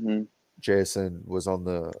 Mm-hmm. JSN was on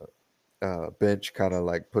the bench, kind of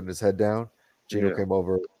like putting his head down. Gino Yeah. came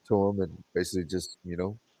over to him and basically just,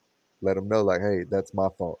 let him know, like, hey, that's my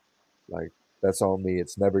fault. Like, that's on me.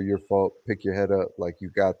 It's never your fault. Pick your head up. Like, you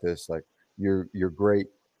got this. Like, you're great.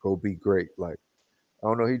 Go be great. Like, I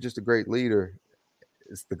don't know. He's just a great leader.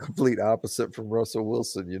 It's the complete opposite from Russell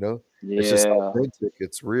Wilson. It's just Yeah. authentic.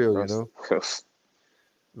 It's real. Russ-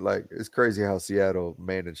 Like, it's crazy how Seattle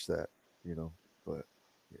managed that. But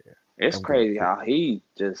yeah, It's I'm going crazy to. how he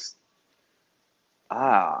just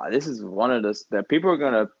this is one of the that people are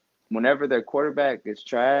gonna whenever their quarterback is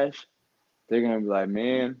trash, they're gonna be like,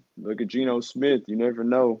 man, look at Geno Smith. You never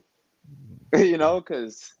know,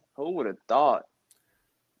 because who would have thought?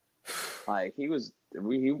 Like he was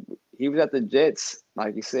at the Jets,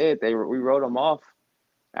 like you said, we wrote him off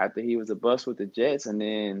after he was a bust with the Jets, and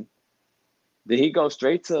then did he go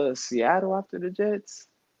straight to Seattle after the Jets?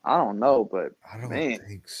 I don't know, but I don't man,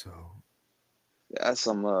 think so. that's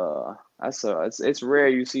some it's rare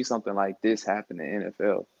you see something like this happen in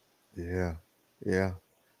NFL. Yeah. Yeah.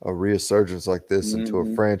 A resurgence like this into a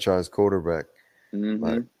Mm-hmm. franchise quarterback. Mm-hmm.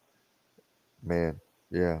 Like, man,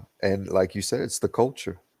 yeah. And like you said, it's the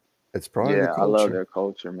culture. It's probably the Yeah, I love culture. their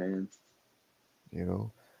culture, man. You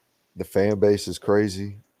know, the fan base is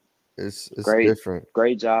crazy. It's Great, different.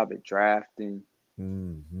 great job at drafting.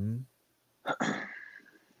 Hmm.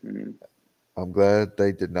 Mm. I'm glad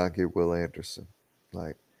they did not get Will Anderson.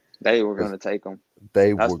 Like, They were 'cause gonna take him.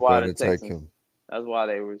 they That's were why going the to take Texans. him. That's why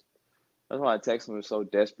they was. That's why the Texans were so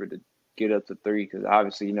desperate to get up to 3 because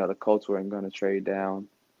obviously the Colts weren't gonna trade down,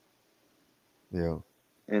 Yeah.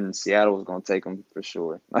 and Seattle was gonna take them for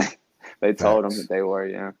sure. Like they told them that Facts. they were.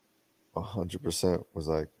 Yeah. 100% was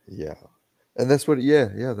like, yeah. And that's what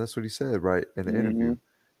he said, right, in the Mm-hmm. interview.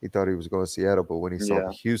 He thought he was going to Seattle, but when he saw the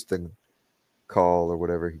Yeah. Houston call or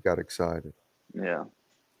whatever, he got excited. Yeah.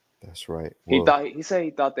 That's right. He Well, thought he said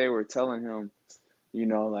he thought they were telling him,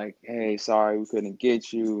 like, hey, sorry we couldn't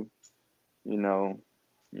get you, you know,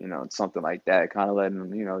 something like that, kind of letting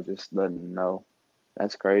them, just letting them know.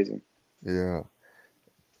 That's crazy. yeah.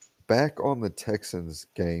 Back on the Texans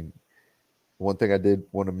game, one thing I did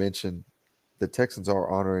want to mention, the Texans are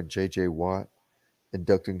honoring J.J. Watt,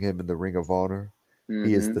 inducting him in the Ring of Honor.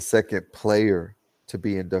 He is Mm-hmm. the second player to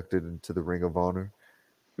be inducted into the Ring of Honor.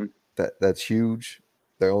 That's huge.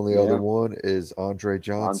 The only other Yeah. one is Andre Andre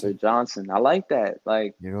Johnson. Johnson. I like that.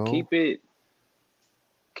 Like You know, keep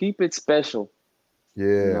it special, you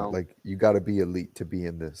yeah, know. like you got to be elite to be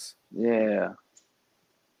in this Yeah.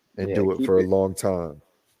 and Yeah, do it keep for a it long time.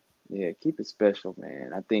 yeah, keep it special,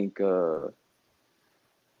 man. I think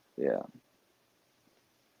yeah.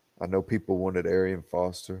 I know people wanted Arian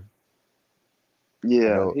Foster. I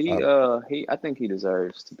Yeah, know I think he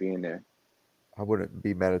deserves to be in there. I wouldn't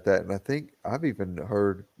be mad at that. And I think I've even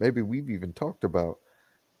heard, maybe we've even talked about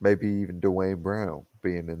maybe even Dwayne Brown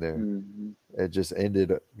being in there. Mm-hmm. It just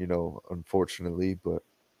ended, unfortunately, but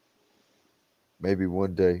maybe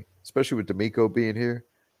one day, especially with D'Amico being here,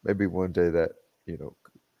 maybe one day that, you know,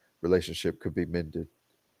 relationship could be mended.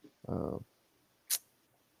 Um,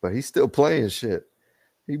 but he's still playing shit.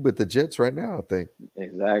 He with the Jets right now, I think.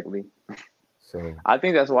 Exactly. So, I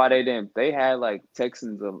think that's why they didn't. They had like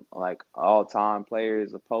Texans of like all time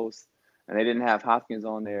players a post, and they didn't have Hopkins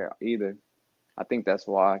on there either. I think that's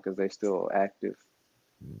why, because they're still active.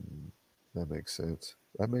 mm, that makes sense.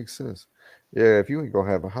 That makes sense. Yeah, if you ain't gonna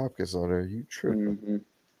have a Hopkins on there, you tripping. Mm-hmm.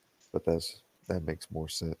 But that makes more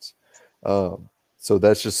sense. Um, so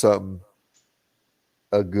that's just something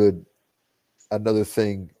a good another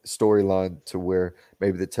thing storyline to where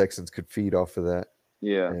maybe the Texans could feed off of that,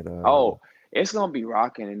 Yeah. and Oh, it's gonna be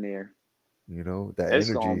rocking in there. that It's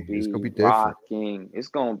gonna energy is gonna be be different. rocking. It's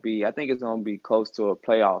gonna be. I think it's gonna be close to a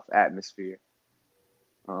playoff atmosphere.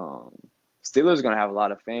 Um, Steelers gonna have a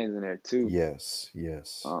lot of fans in there too. Yes,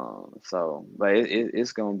 yes, But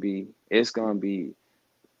it's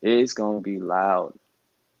gonna be loud.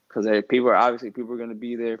 because people are going to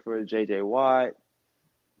be there for J.J. Watt.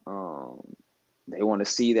 They want to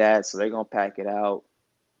see that, so they're going to pack it out.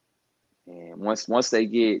 And once they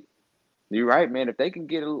get, you're right, man. If they can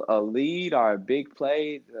get a lead or a big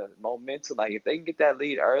play, the momentum, like if they can get that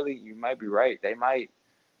lead early, you might be right. They might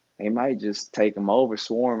just take them over,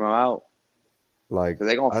 swarm them out. Like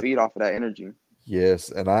they're going to feed off of that energy. Yes,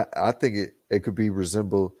 and I think it could be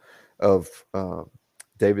resemble of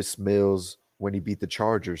Davis Mills when he beat the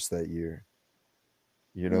Chargers that year.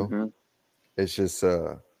 You know, it's just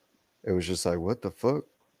it was just like, what the fuck?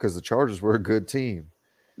 Because the Chargers were a good team,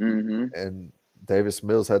 and Davis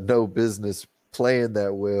Mills had no business playing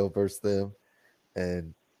that well versus them.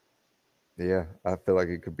 And yeah, I feel like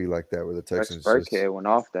it could be like that with the Texans. Rex Burkhead went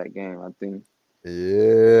off that game, I think.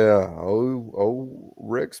 Yeah, oh,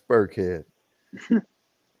 Rex Burkhead.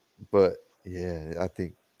 But yeah, I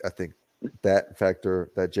think that factor,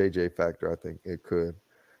 that JJ factor, I think it could.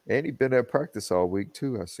 And he's been at practice all week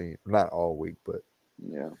too. I seen, not all week, but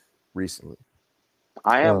recently.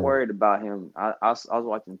 I am worried about him. I was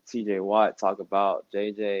watching TJ Watt talk about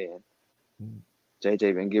JJ, and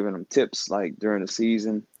JJ been giving him tips like during the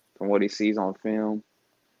season from what he sees on film.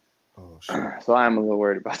 Oh shit! So I am a little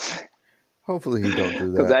worried about that. Hopefully he don't do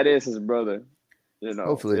that, because that is his brother. You know,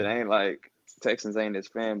 hopefully it ain't like Texans ain't his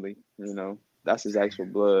family. You know, that's his actual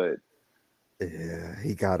blood. Yeah,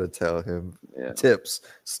 he gotta tell him tips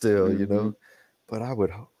still. You know, but I would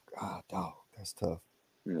hope. God, dog, that's tough.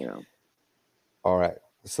 Yeah. All right.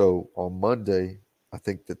 So on Monday, I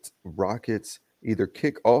think that Rockets either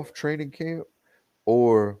kick off training camp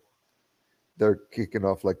or they're kicking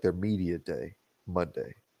off like their media day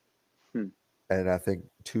Monday. And I think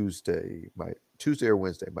Tuesday or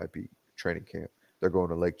Wednesday might be training camp. They're going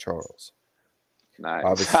to Lake Charles. Nice.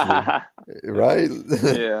 Obviously, right?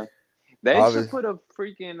 Yeah. They should put a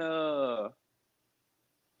freaking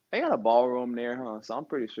they got a ballroom there, huh? So I'm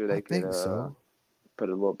pretty sure they could put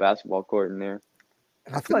a little basketball court in there.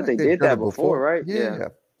 I feel like they did that before, right? Yeah. I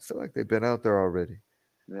feel like they've been out there already.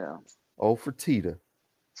 Yeah. Oh, for Tita.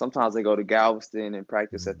 Sometimes they go to Galveston and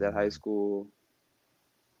practice at that high school.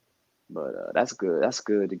 But that's good. That's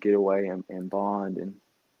good to get away and bond and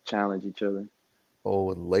challenge each other.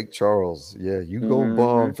 Oh, and Lake Charles. Yeah, you go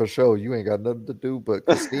bond for sure. You ain't got nothing to do but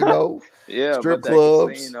casino, strip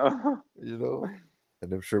clubs. You know,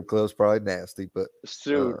 and them strip clubs probably nasty, but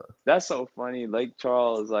shoot, that's so funny. Lake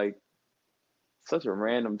Charles is like such a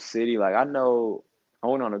random city. Like I know I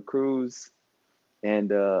went on a cruise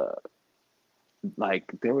and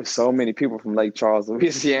like there were so many people from Lake Charles,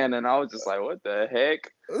 Louisiana, and I was just like, what the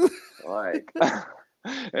heck? Like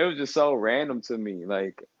it was just so random to me.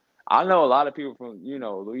 Like I know a lot of people from,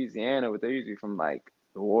 Louisiana, but they're usually from like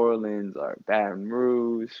New Orleans or Baton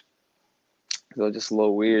Rouge. So it's just a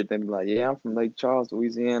little weird. They'd be like, yeah, I'm from Lake Charles,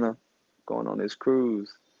 Louisiana, going on this cruise.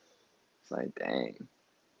 It's like, dang.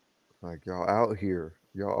 Like y'all out here.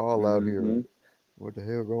 Y'all all out here. What the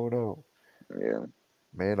hell going on? Yeah.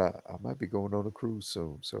 Man, I might be going on a cruise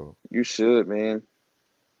soon. So you should, man.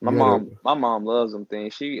 My mom loves them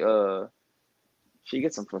things. She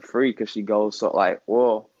gets them for free because she goes so I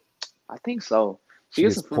think so. She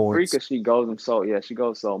gets them for free because she goes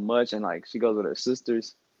so much, and like she goes with her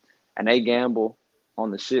sisters, and they gamble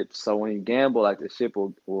on the ship. So when you gamble, like the ship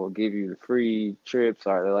will give you the free trips,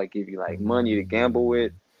 or they like give you like money to gamble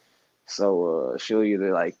with. So she'll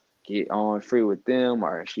either like get on free with them,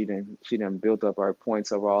 or she done built up her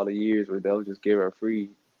points over all the years where they'll just give her free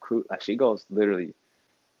cruise. Like she goes literally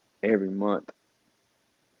every month,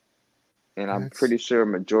 and I'm pretty sure a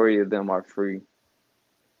majority of them are free.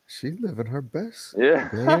 She's living her best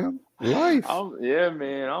damn life. Yeah,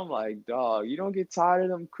 man. I'm like, dog, you don't get tired of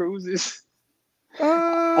them cruises?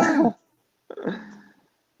 This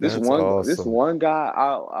one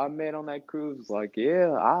guy I met on that cruise was like,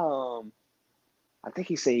 I think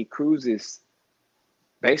he said he cruises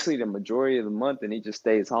basically the majority of the month, and he just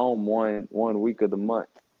stays home one week of the month.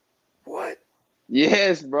 What?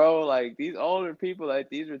 Yes, bro. Like these older people, like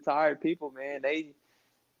these retired people, man,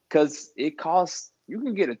 because it costs. You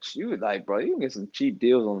can get you can get some cheap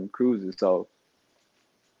deals on cruises. So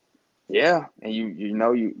yeah, and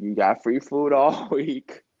you got free food all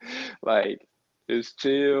week. Like it's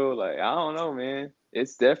chill. Like I don't know, man.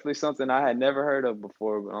 It's definitely something I had never heard of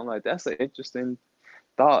before. But I'm like, that's an interesting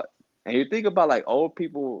thought. And you think about like old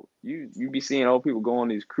people. You be seeing old people go on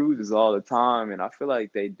these cruises all the time, and I feel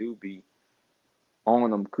like they do be on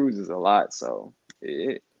them cruises a lot. So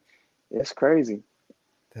it's crazy.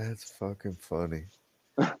 That's fucking funny.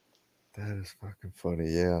 That is fucking funny.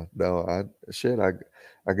 Yeah. No, I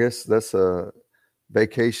guess that's a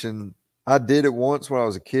vacation. I did it once when I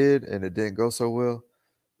was a kid and it didn't go so well.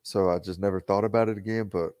 So I just never thought about it again.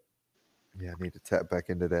 But yeah, I need to tap back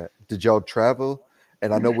into that. Did y'all travel?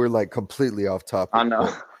 And I know we're like completely off topic, I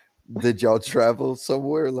know. but did y'all travel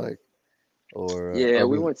somewhere like, or Yeah, are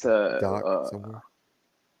we we went to dock somewhere?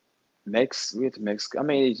 We went to Mexico. I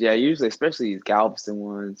mean, yeah, usually, especially these Galveston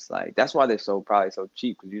ones, like that's why they're probably so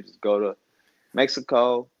cheap because you just go to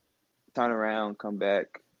Mexico, turn around, come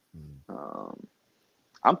back. Um,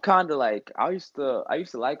 I'm kind of like I used to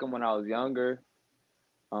like them when I was younger.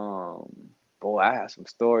 Boy, I have some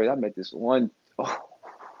stories. I met this one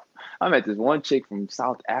chick from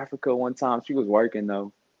South Africa one time. She was working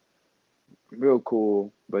though, real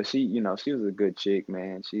cool. But she was a good chick,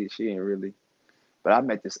 man. She ain't really. But I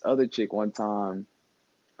met this other chick one time.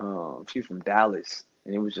 She's from Dallas,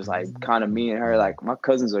 and it was just like kind of me and her. Like my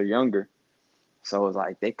cousins are younger, so it was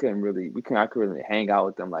like I couldn't really hang out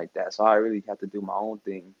with them like that. So I really had to do my own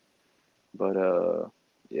thing. But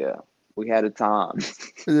yeah, we had a time.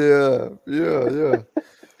 Yeah, yeah, yeah.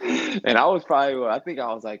 And I was probably, I think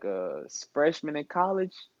I was like a freshman in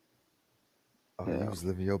college. Oh, you Yeah. was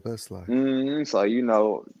living your best life.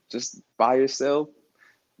 So, just by yourself,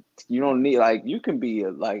 you don't need, like, you can be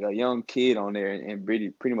like a young kid on there and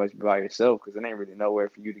pretty much by yourself because there ain't really nowhere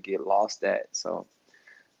for you to get lost at. So,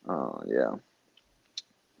 yeah,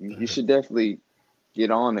 you should definitely get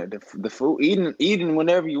on it. The food, eating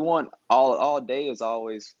whenever you want all day is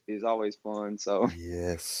always fun. So,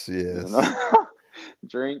 Yes, you yes. know,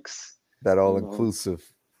 drinks, That all you know. inclusive.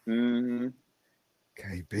 Mm-hmm.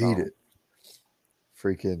 Can't beat So it.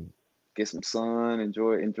 Freaking get some sun,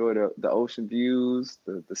 enjoy the ocean views,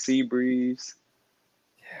 the sea breeze.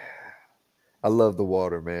 I love the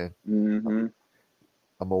water, man. Mm-hmm.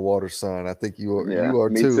 I'm a water sign. I think Yeah, you are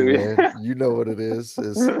me too, too. man. You know what it is.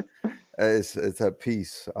 It's that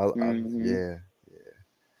peace. Mm-hmm. Yeah.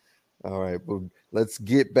 All right, well, let's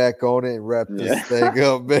get back on it and wrap this Yeah. thing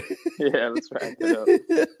up, man. Yeah, let's wrap it up.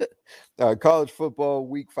 All right, college football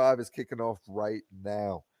week 5 is kicking off right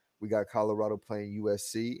now. We got Colorado playing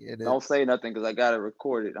USC in it. Don't say nothing because I got it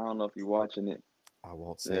recorded. I don't know if you're watching it. I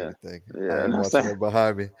won't say Yeah. anything. I Yeah. ain't No watching say. it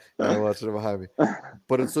behind me.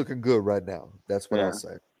 But it's looking good right now. That's what I'll Yeah.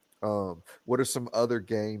 say. What are some other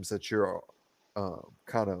games that you're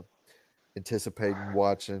kind of anticipating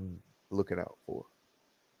watching, looking out for?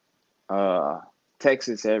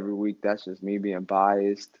 Texas every week. That's just me being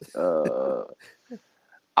biased.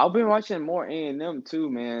 I've been watching more A&M too,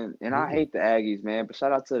 man, and I Ooh. hate the Aggies, man. But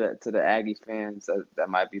shout out to the Aggies fans that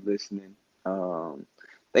might be listening.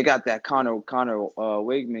 They got that Connor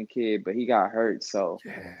Wigman kid, but he got hurt, so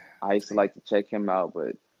Yeah. I used to like to check him out.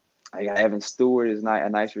 But I got Evan Stewart is not a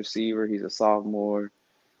nice receiver. He's a sophomore.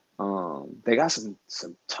 They got some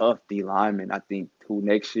tough D linemen. I think who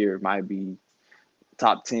next year might be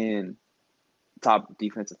top 10, top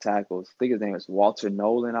defensive tackles. I think his name is Walter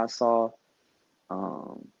Nolan. I saw.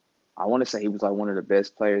 Um, I want to say he was like one of the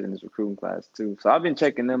best players in his recruiting class too. So I've been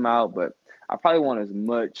checking them out, but I probably want as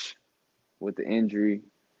much with the injury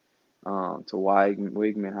to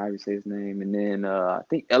Wigman, how you say his name, and then I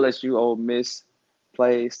think LSU Ole Miss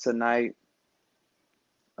plays tonight.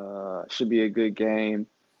 Should be a good game.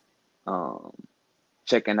 Um,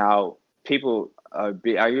 Checking out people. Are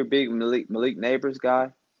you a big Malik Neighbors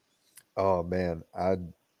guy? Oh man,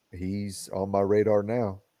 he's on my radar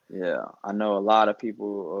now. Yeah, I know a lot of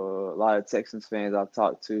people, a lot of Texans fans I've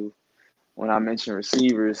talked to. When I mention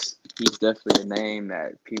receivers, he's definitely a name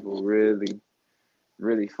that people really,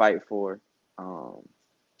 really fight for. Um,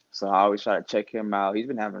 so I always try to check him out. He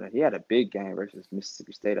had a big game versus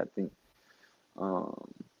Mississippi State, I think. Um,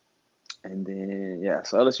 and then yeah,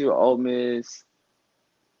 so LSU, Ole Miss.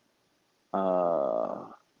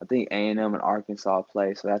 I think A&M and Arkansas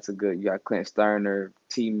play, so that's a good. You got Clint Sterner,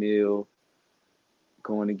 T. Mill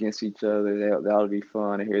going against each other. That'll be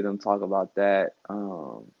fun to hear them talk about that.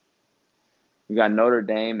 We got Notre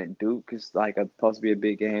Dame and Duke is like supposed to be a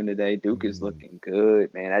big game today. Duke is looking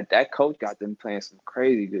good, man. That coach got them playing some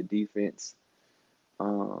crazy good defense.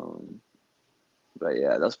 But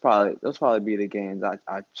yeah, those probably be the games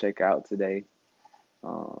I check out today.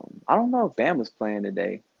 I don't know if Bama's playing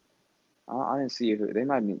today. I didn't see who they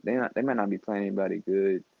might not be playing anybody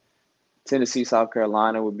good. Tennessee, South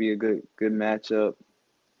Carolina would be a good matchup.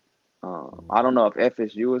 I don't know if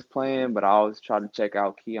FSU is playing, but I always try to check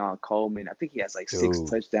out Keon Coleman. I think he has like 6 Dude,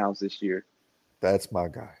 touchdowns this year. that's my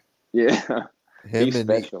guy. Yeah, Him he's and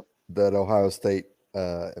special. that Ohio State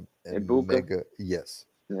Ibuka. mega. Yes.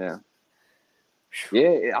 Yeah.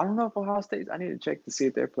 Yeah, I don't know if Ohio State. I need to check to see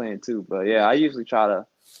if they're playing too. But yeah, I usually try to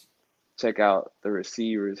check out the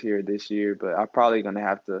receivers here this year. But I'm probably gonna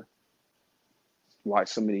have to watch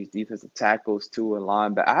some of these defensive tackles too and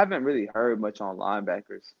linebacker. I haven't really heard much on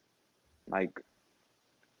linebackers, like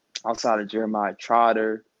outside of Jeremiah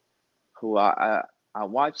Trotter, who I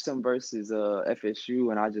watched him versus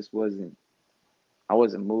FSU, and I just wasn't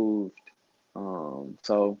moved.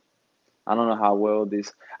 So I don't know how well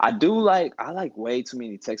this. I like way too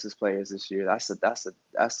many Texas players this year. That's a.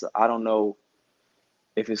 I don't know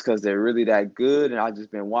if it's because they're really that good and I've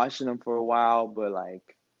just been watching them for a while, but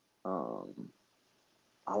like,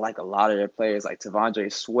 I like a lot of their players. Like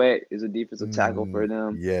Tavondre Sweat is a defensive tackle for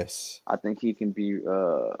them. Yes. I think he can be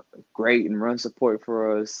great in run support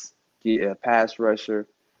for us, get a pass rusher.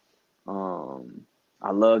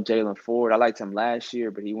 I love Jalen Ford. I liked him last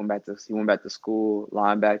year, but he went back to school,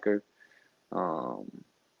 linebacker.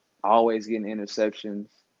 Always getting interceptions.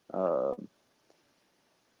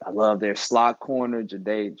 I love their slot corner,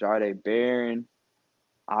 Jade Barron.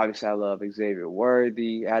 Obviously, I love Xavier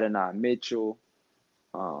Worthy, Adonai Mitchell.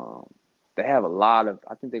 They have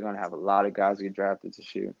I think they're going to have a lot of guys get drafted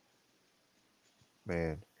this year.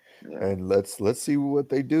 Man. Yeah. And let's see what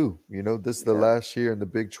they do. This is the last year in the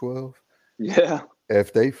Big 12. Yeah.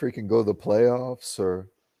 If they freaking go the playoffs or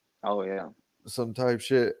some type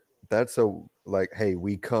shit, that's hey,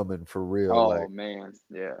 we coming for real. Oh, man.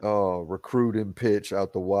 Yeah. Oh, recruiting pitch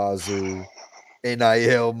out the wazoo.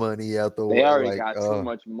 NIL money out the They already got too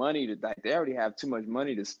much money they already have too much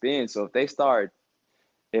money to spend. So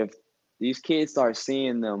if these kids start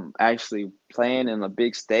seeing them actually playing in the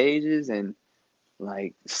big stages and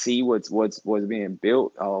like see what's being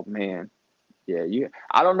built, oh man. Yeah,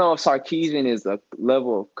 I don't know if Sarkisian is the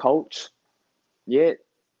level of coach yet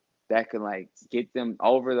that can like get them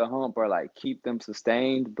over the hump or like keep them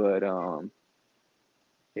sustained, but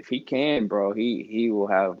if he can, bro, he will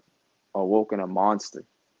have awoken a monster.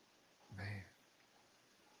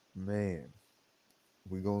 Man,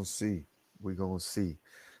 we're gonna see.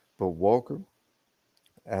 But Walker,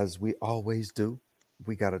 as we always do,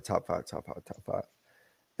 we got a top five.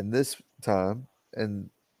 And this time, in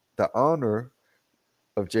the honor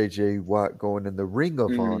of JJ Watt going in the Ring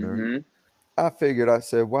of Honor, I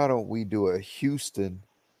said, why don't we do a Houston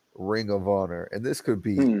Ring of Honor? And this could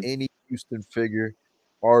be any Houston figure,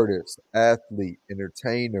 artist, athlete,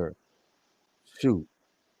 entertainer, shoot,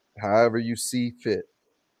 however you see fit.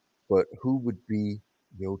 But who would be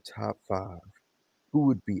your top five? Who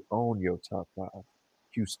would be on your top five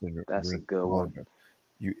Houston That's Ring a good of one. Honor?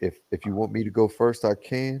 If you want me to go first, I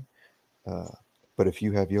can. But if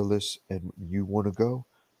you have your list and you want to go,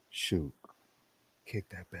 shoot, kick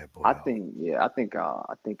that bad boy out. I think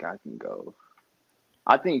I can go.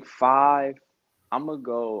 I think 5. I'm gonna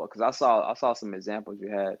go because I saw some examples you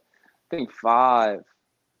had. I think 5.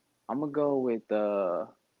 I'm gonna go with I'm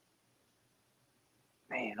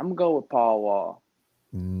gonna go with Paul Wall.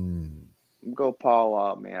 I'm gonna go Paul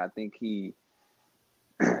Wall, man. I think he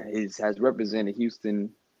has represented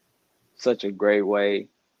Houston such a great way.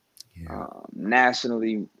 Yeah.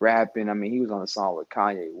 Nationally rapping. I mean, he was on a song with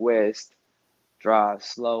Kanye West, Drive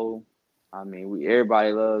Slow. I mean,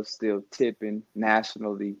 everybody loves Still Tipping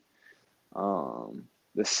nationally.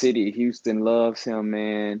 The city of Houston loves him,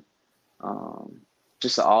 man.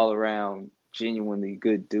 Just an all-around, genuinely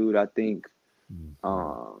good dude, I think.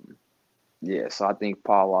 So I think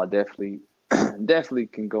Paul Wall definitely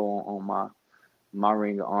can go on my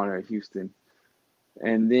Ring of Honor at Houston.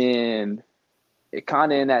 And then it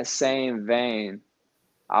kind of in that same vein,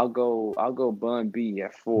 I'll go Bun B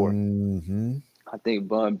at 4. I think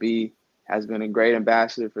Bun B has been a great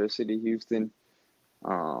ambassador for the city of Houston,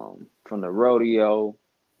 from the rodeo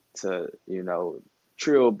to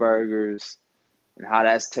Trill Burgers and how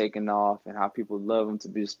that's taken off and how people love him to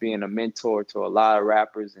be just being a mentor to a lot of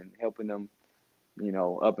rappers and helping them,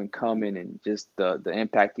 up and coming, and just the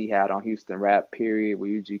impact he had on Houston rap period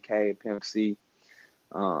with UGK and Pimp C.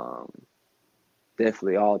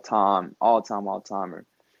 Definitely all-timer.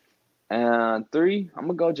 And 3, I'm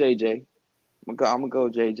gonna go JJ. I'm gonna go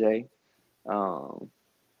JJ.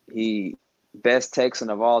 He best Texan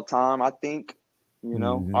of all time, I think.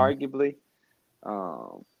 Arguably.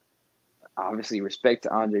 Obviously, respect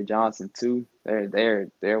to Andre Johnson too.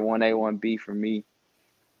 They're 1A, 1B for me.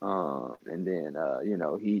 And then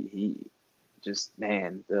he just,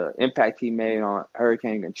 man, the impact he made on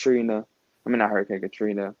Hurricane Katrina. I mean, not Hurricane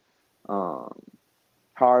Katrina.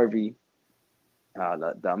 Harvey.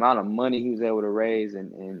 The amount of money he was able to raise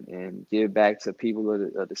and give back to people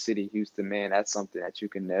of the city of Houston, man, that's something that you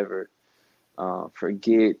can never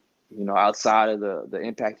forget. Outside of the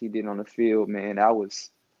impact he did on the field, man, that was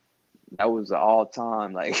an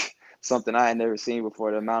all-time, like, something I had never seen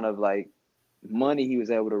before. The amount of, like, money he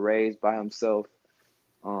was able to raise by himself,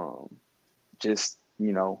 just,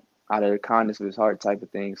 out of the kindness of his heart type of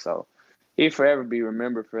thing. So he'll forever be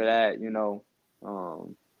remembered for that,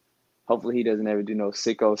 Hopefully he doesn't ever do no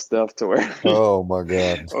sicko stuff to where Oh my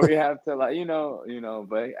God. or we have to but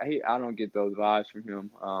I don't get those vibes from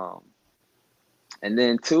him. And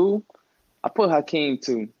then two, I put Hakeem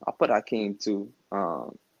too.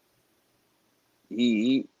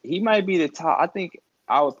 He might be the top. I think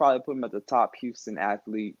I would probably put him at the top Houston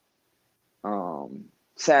athlete.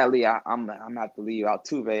 Sadly, I'm have to leave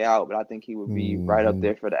Altuve out, but I think he would be right up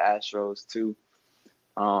there for the Astros too.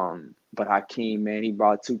 But Hakeem, man, he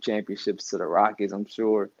brought 2 championships to the Rockets, I'm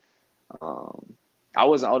sure. I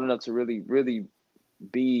wasn't old enough to really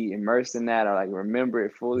be immersed in that or like remember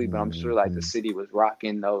it fully, but I'm sure like the city was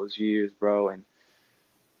rocking those years, bro. And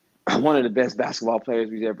one of the best basketball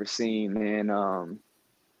players we've ever seen, man.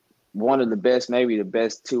 One of the best, maybe the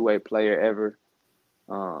best two-way player ever.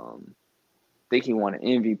 I think he won an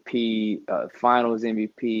MVP, Finals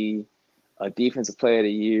MVP, a Defensive Player of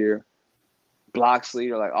the Year, blocks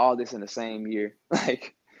leader, like all this in the same year.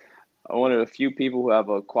 Like one of the few people who have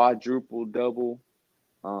a quadruple double.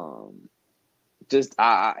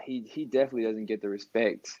 He definitely doesn't get the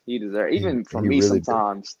respect he deserves, even from me really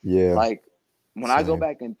sometimes. Yeah. Like when Same. I go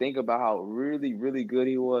back and think about how really, really good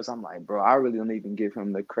he was, I'm like, bro, I really don't even give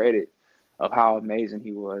him the credit of how amazing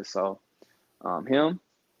he was. So him.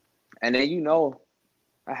 And then,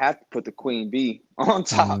 I have to put the Queen Bee on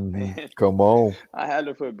top, man. Come on. I had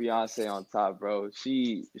to put Beyonce on top, bro.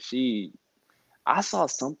 I saw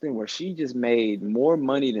something where she just made more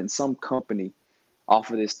money than some company off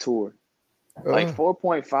of this tour. Like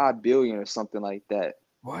 4.5 billion or something like that.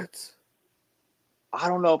 What? I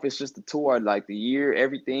don't know if it's just the tour, like the year,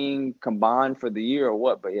 everything combined for the year or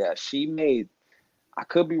what, but yeah, she made, I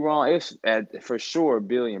could be wrong, it's for sure a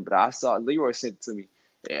billion, but I saw, Leroy sent it to me.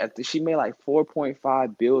 Yeah, she made like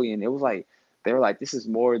 4.5 billion. It was like, they were like, this is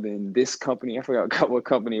more than this company. I forgot what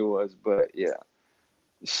company it was, but yeah.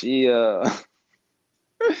 She, I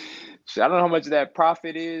don't know how much of that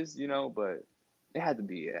profit is, but it had to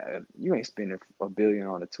be, you ain't spending a billion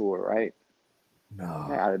on a tour, right? No.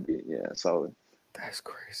 It had to be, yeah. So that's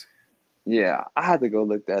crazy. Yeah, I had to go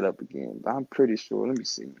look that up again, but I'm pretty sure. Let me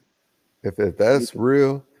see. If that's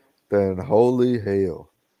real, then holy hell.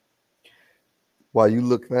 While you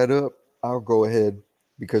look that up, I'll go ahead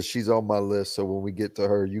because she's on my list. So when we get to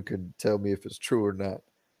her, you can tell me if it's true or not.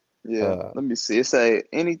 Yeah, let me see. It say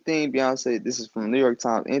anything Beyonce. This is from New York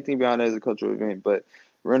Times. Anything Beyonce is a cultural event, but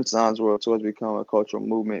Renaissance World Tour has become a cultural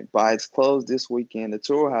movement. By its close this weekend, the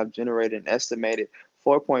tour have generated an estimated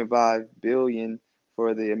 4.5 billion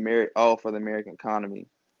for the American economy,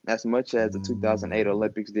 as much as the 2008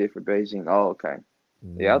 Olympics did for Beijing. Oh, okay.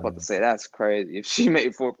 Yeah, I was about to say that's crazy. If she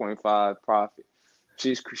made 4.5 profit,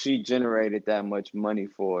 she generated that much money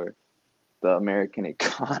for the American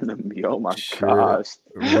economy. Oh my gosh.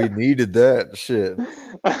 We needed that shit.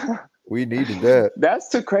 We needed that. That's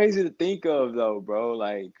too crazy to think of though, bro.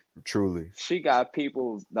 Like truly. She got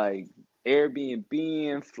people like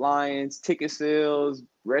Airbnb, flying, ticket sales,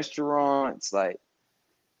 restaurants, like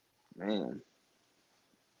man.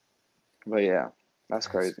 But yeah, that's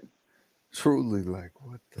crazy. Truly, like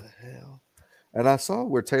what the hell? And I saw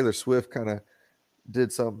where Taylor Swift kind of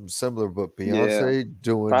did something similar, but Beyonce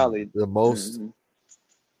doing probably the most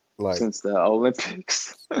like since the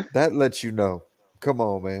Olympics. That lets you know. Come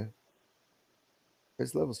on, man.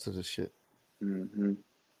 There's levels to this shit.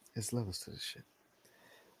 There's levels to this shit.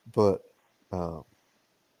 But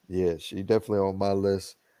yeah, she definitely on my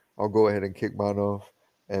list. I'll go ahead and kick mine off.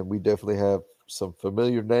 And we definitely have some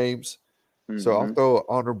familiar names. So I'll throw an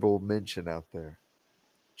honorable mention out there.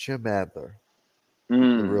 Jim Adler.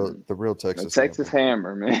 The real Texas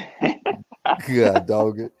Hammer, man. God,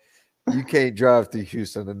 dog it. You can't drive through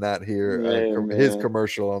Houston and not hear his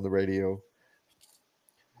commercial on the radio.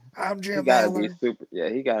 I'm Jim Adler.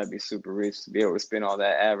 He gotta be super rich to be able to spend all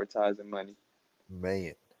that advertising money.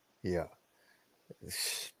 Man, yeah.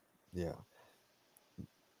 Yeah.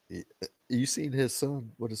 You seen his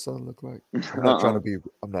son? What his son look like? I'm not trying to be.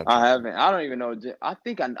 I haven't. I don't even know. I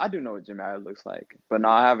think I do know what Jim Adler looks like, but no,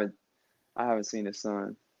 I haven't. I haven't seen his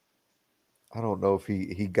son. I don't know if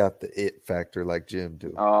he got the it factor like Jim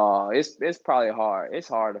do. Oh, it's probably hard. It's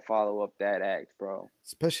hard to follow up that act, bro.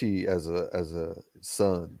 Especially as a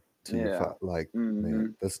son to your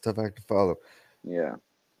man, that's a tough act to follow. Yeah.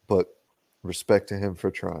 But respect to him for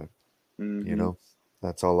trying. You know,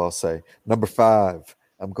 that's all I'll say. Number 5,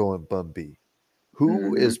 I'm going Bun B.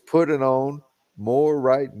 Who is putting on more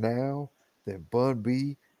right now than Bun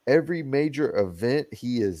B? Every major event,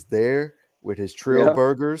 he is there with his Trill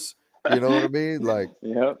burgers. You know what I mean? Like,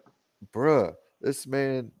 bruh, this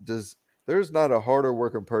man does. there's not a harder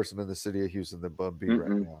working person in the city of Houston than Bun B right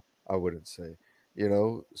Mm-mm. now. I wouldn't say,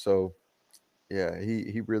 So yeah,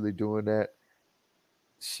 he really doing that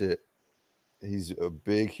shit. He's a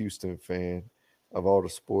big Houston fan of all the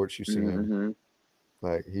sports you see him. Mm-hmm.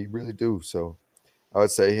 Like he really do. So I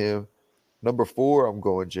would say him. Number 4, I'm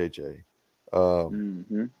going JJ. Um,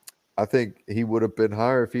 Mm-hmm. I think he would have been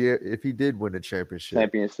higher if he did win the championship.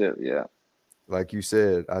 Championship, yeah. Like you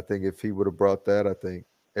said, I think if he would have brought that, I think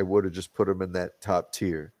it would have just put him in that top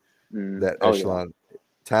tier, that Oh, yeah. echelon.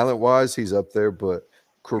 Talent wise, he's up there, but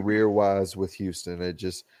career wise with Houston,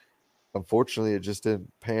 unfortunately it just didn't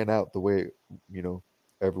pan out the way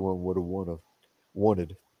everyone would have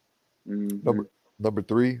wanted. Mm-hmm. Number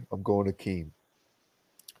 3, I'm going to Keem.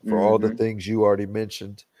 For all the Mm-hmm. things you already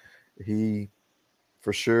mentioned, he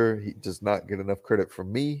does not get enough credit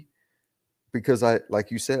from me because like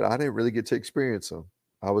you said, I didn't really get to experience him.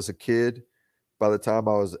 I was a kid. By the time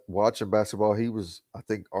I was watching basketball, he was, I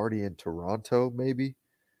think, already in Toronto, maybe,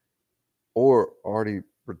 or already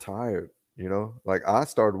retired. Like I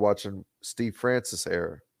started watching Steve Francis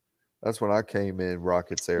era. That's when I came in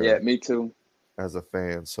Rockets era. Yeah, me too. As a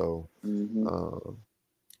fan. So Mm-hmm.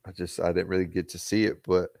 I didn't really get to see it,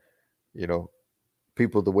 but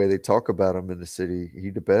people, the way they talk about him in the city, he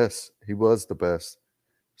was the best.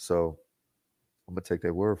 So I'm gonna take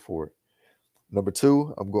their word for it. Number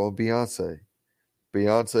 2, I'm going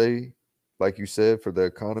Beyonce, like you said, for the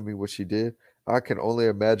economy, what she did. I can only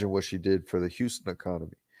imagine what she did for the Houston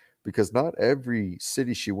economy, because not every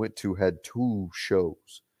city she went to had 2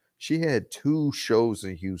 shows. She had 2 shows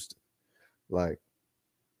in Houston. Like,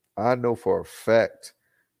 I know for a fact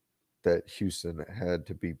that Houston had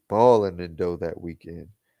to be balling in dough that weekend,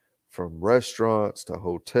 from restaurants to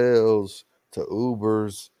hotels to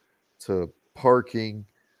Ubers to parking.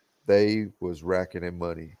 They was racking in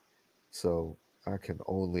money. So I can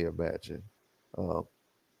only imagine.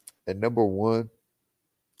 And number 1,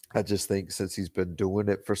 I just think since he's been doing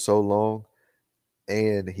it for so long,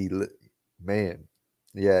 and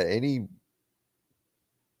any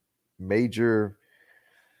major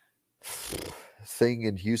thing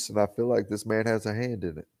in Houston, I feel like this man has a hand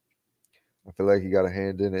in it. I feel like he got a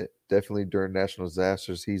hand in it. Definitely during national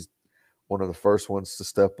disasters, he's one of the first ones to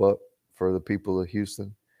step up for the people of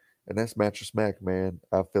Houston. And that's Mattress Mac, man.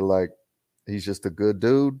 I feel like he's just a good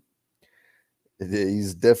dude.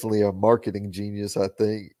 He's definitely a marketing genius, I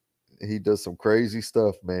think. He does some crazy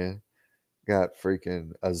stuff, man. Got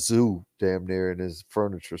freaking a zoo damn near in his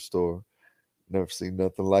furniture store. Never seen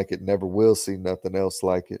nothing like it. Never will see nothing else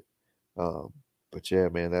like it. But yeah,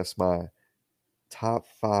 man, that's my top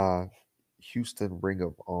 5 Houston Ring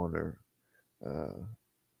of Honor.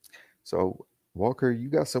 So Walker, you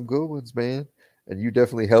got some good ones, man. And you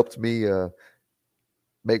definitely helped me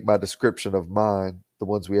make my description of mine, the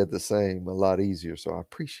ones we had the same, a lot easier. So I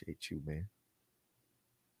appreciate you, man.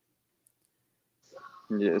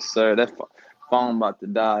 Yes, sir. That phone about to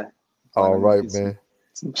die. All right, man.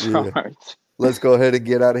 Some charge. Yeah. Let's go ahead and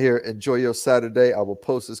get out of here. Enjoy your Saturday. I will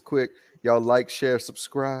post this quick. Y'all like, share,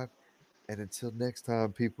 subscribe. And until next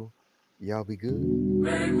time, people, y'all be good.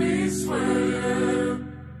 Make me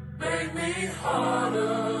swim, make me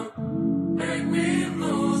harder, make me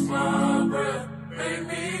lose my breath, make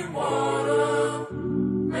me water,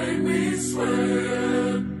 make me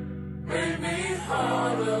swim, make me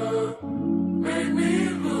harder, make me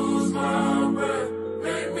lose my breath,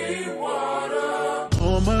 make me water.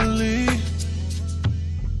 Normally,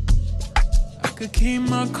 I could keep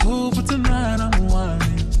my cool, but tonight I'm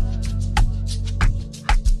whining.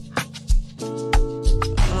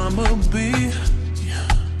 I'ma be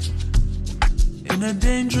in a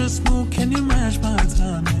dangerous mood. Can you match my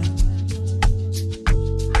timing?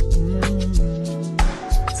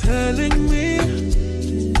 Telling me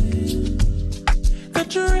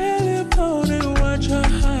that you really about it, what you're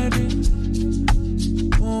hiding.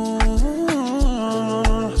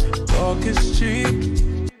 Talk is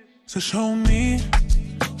cheap, so show me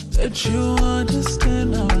that you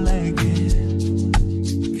understand how I like it.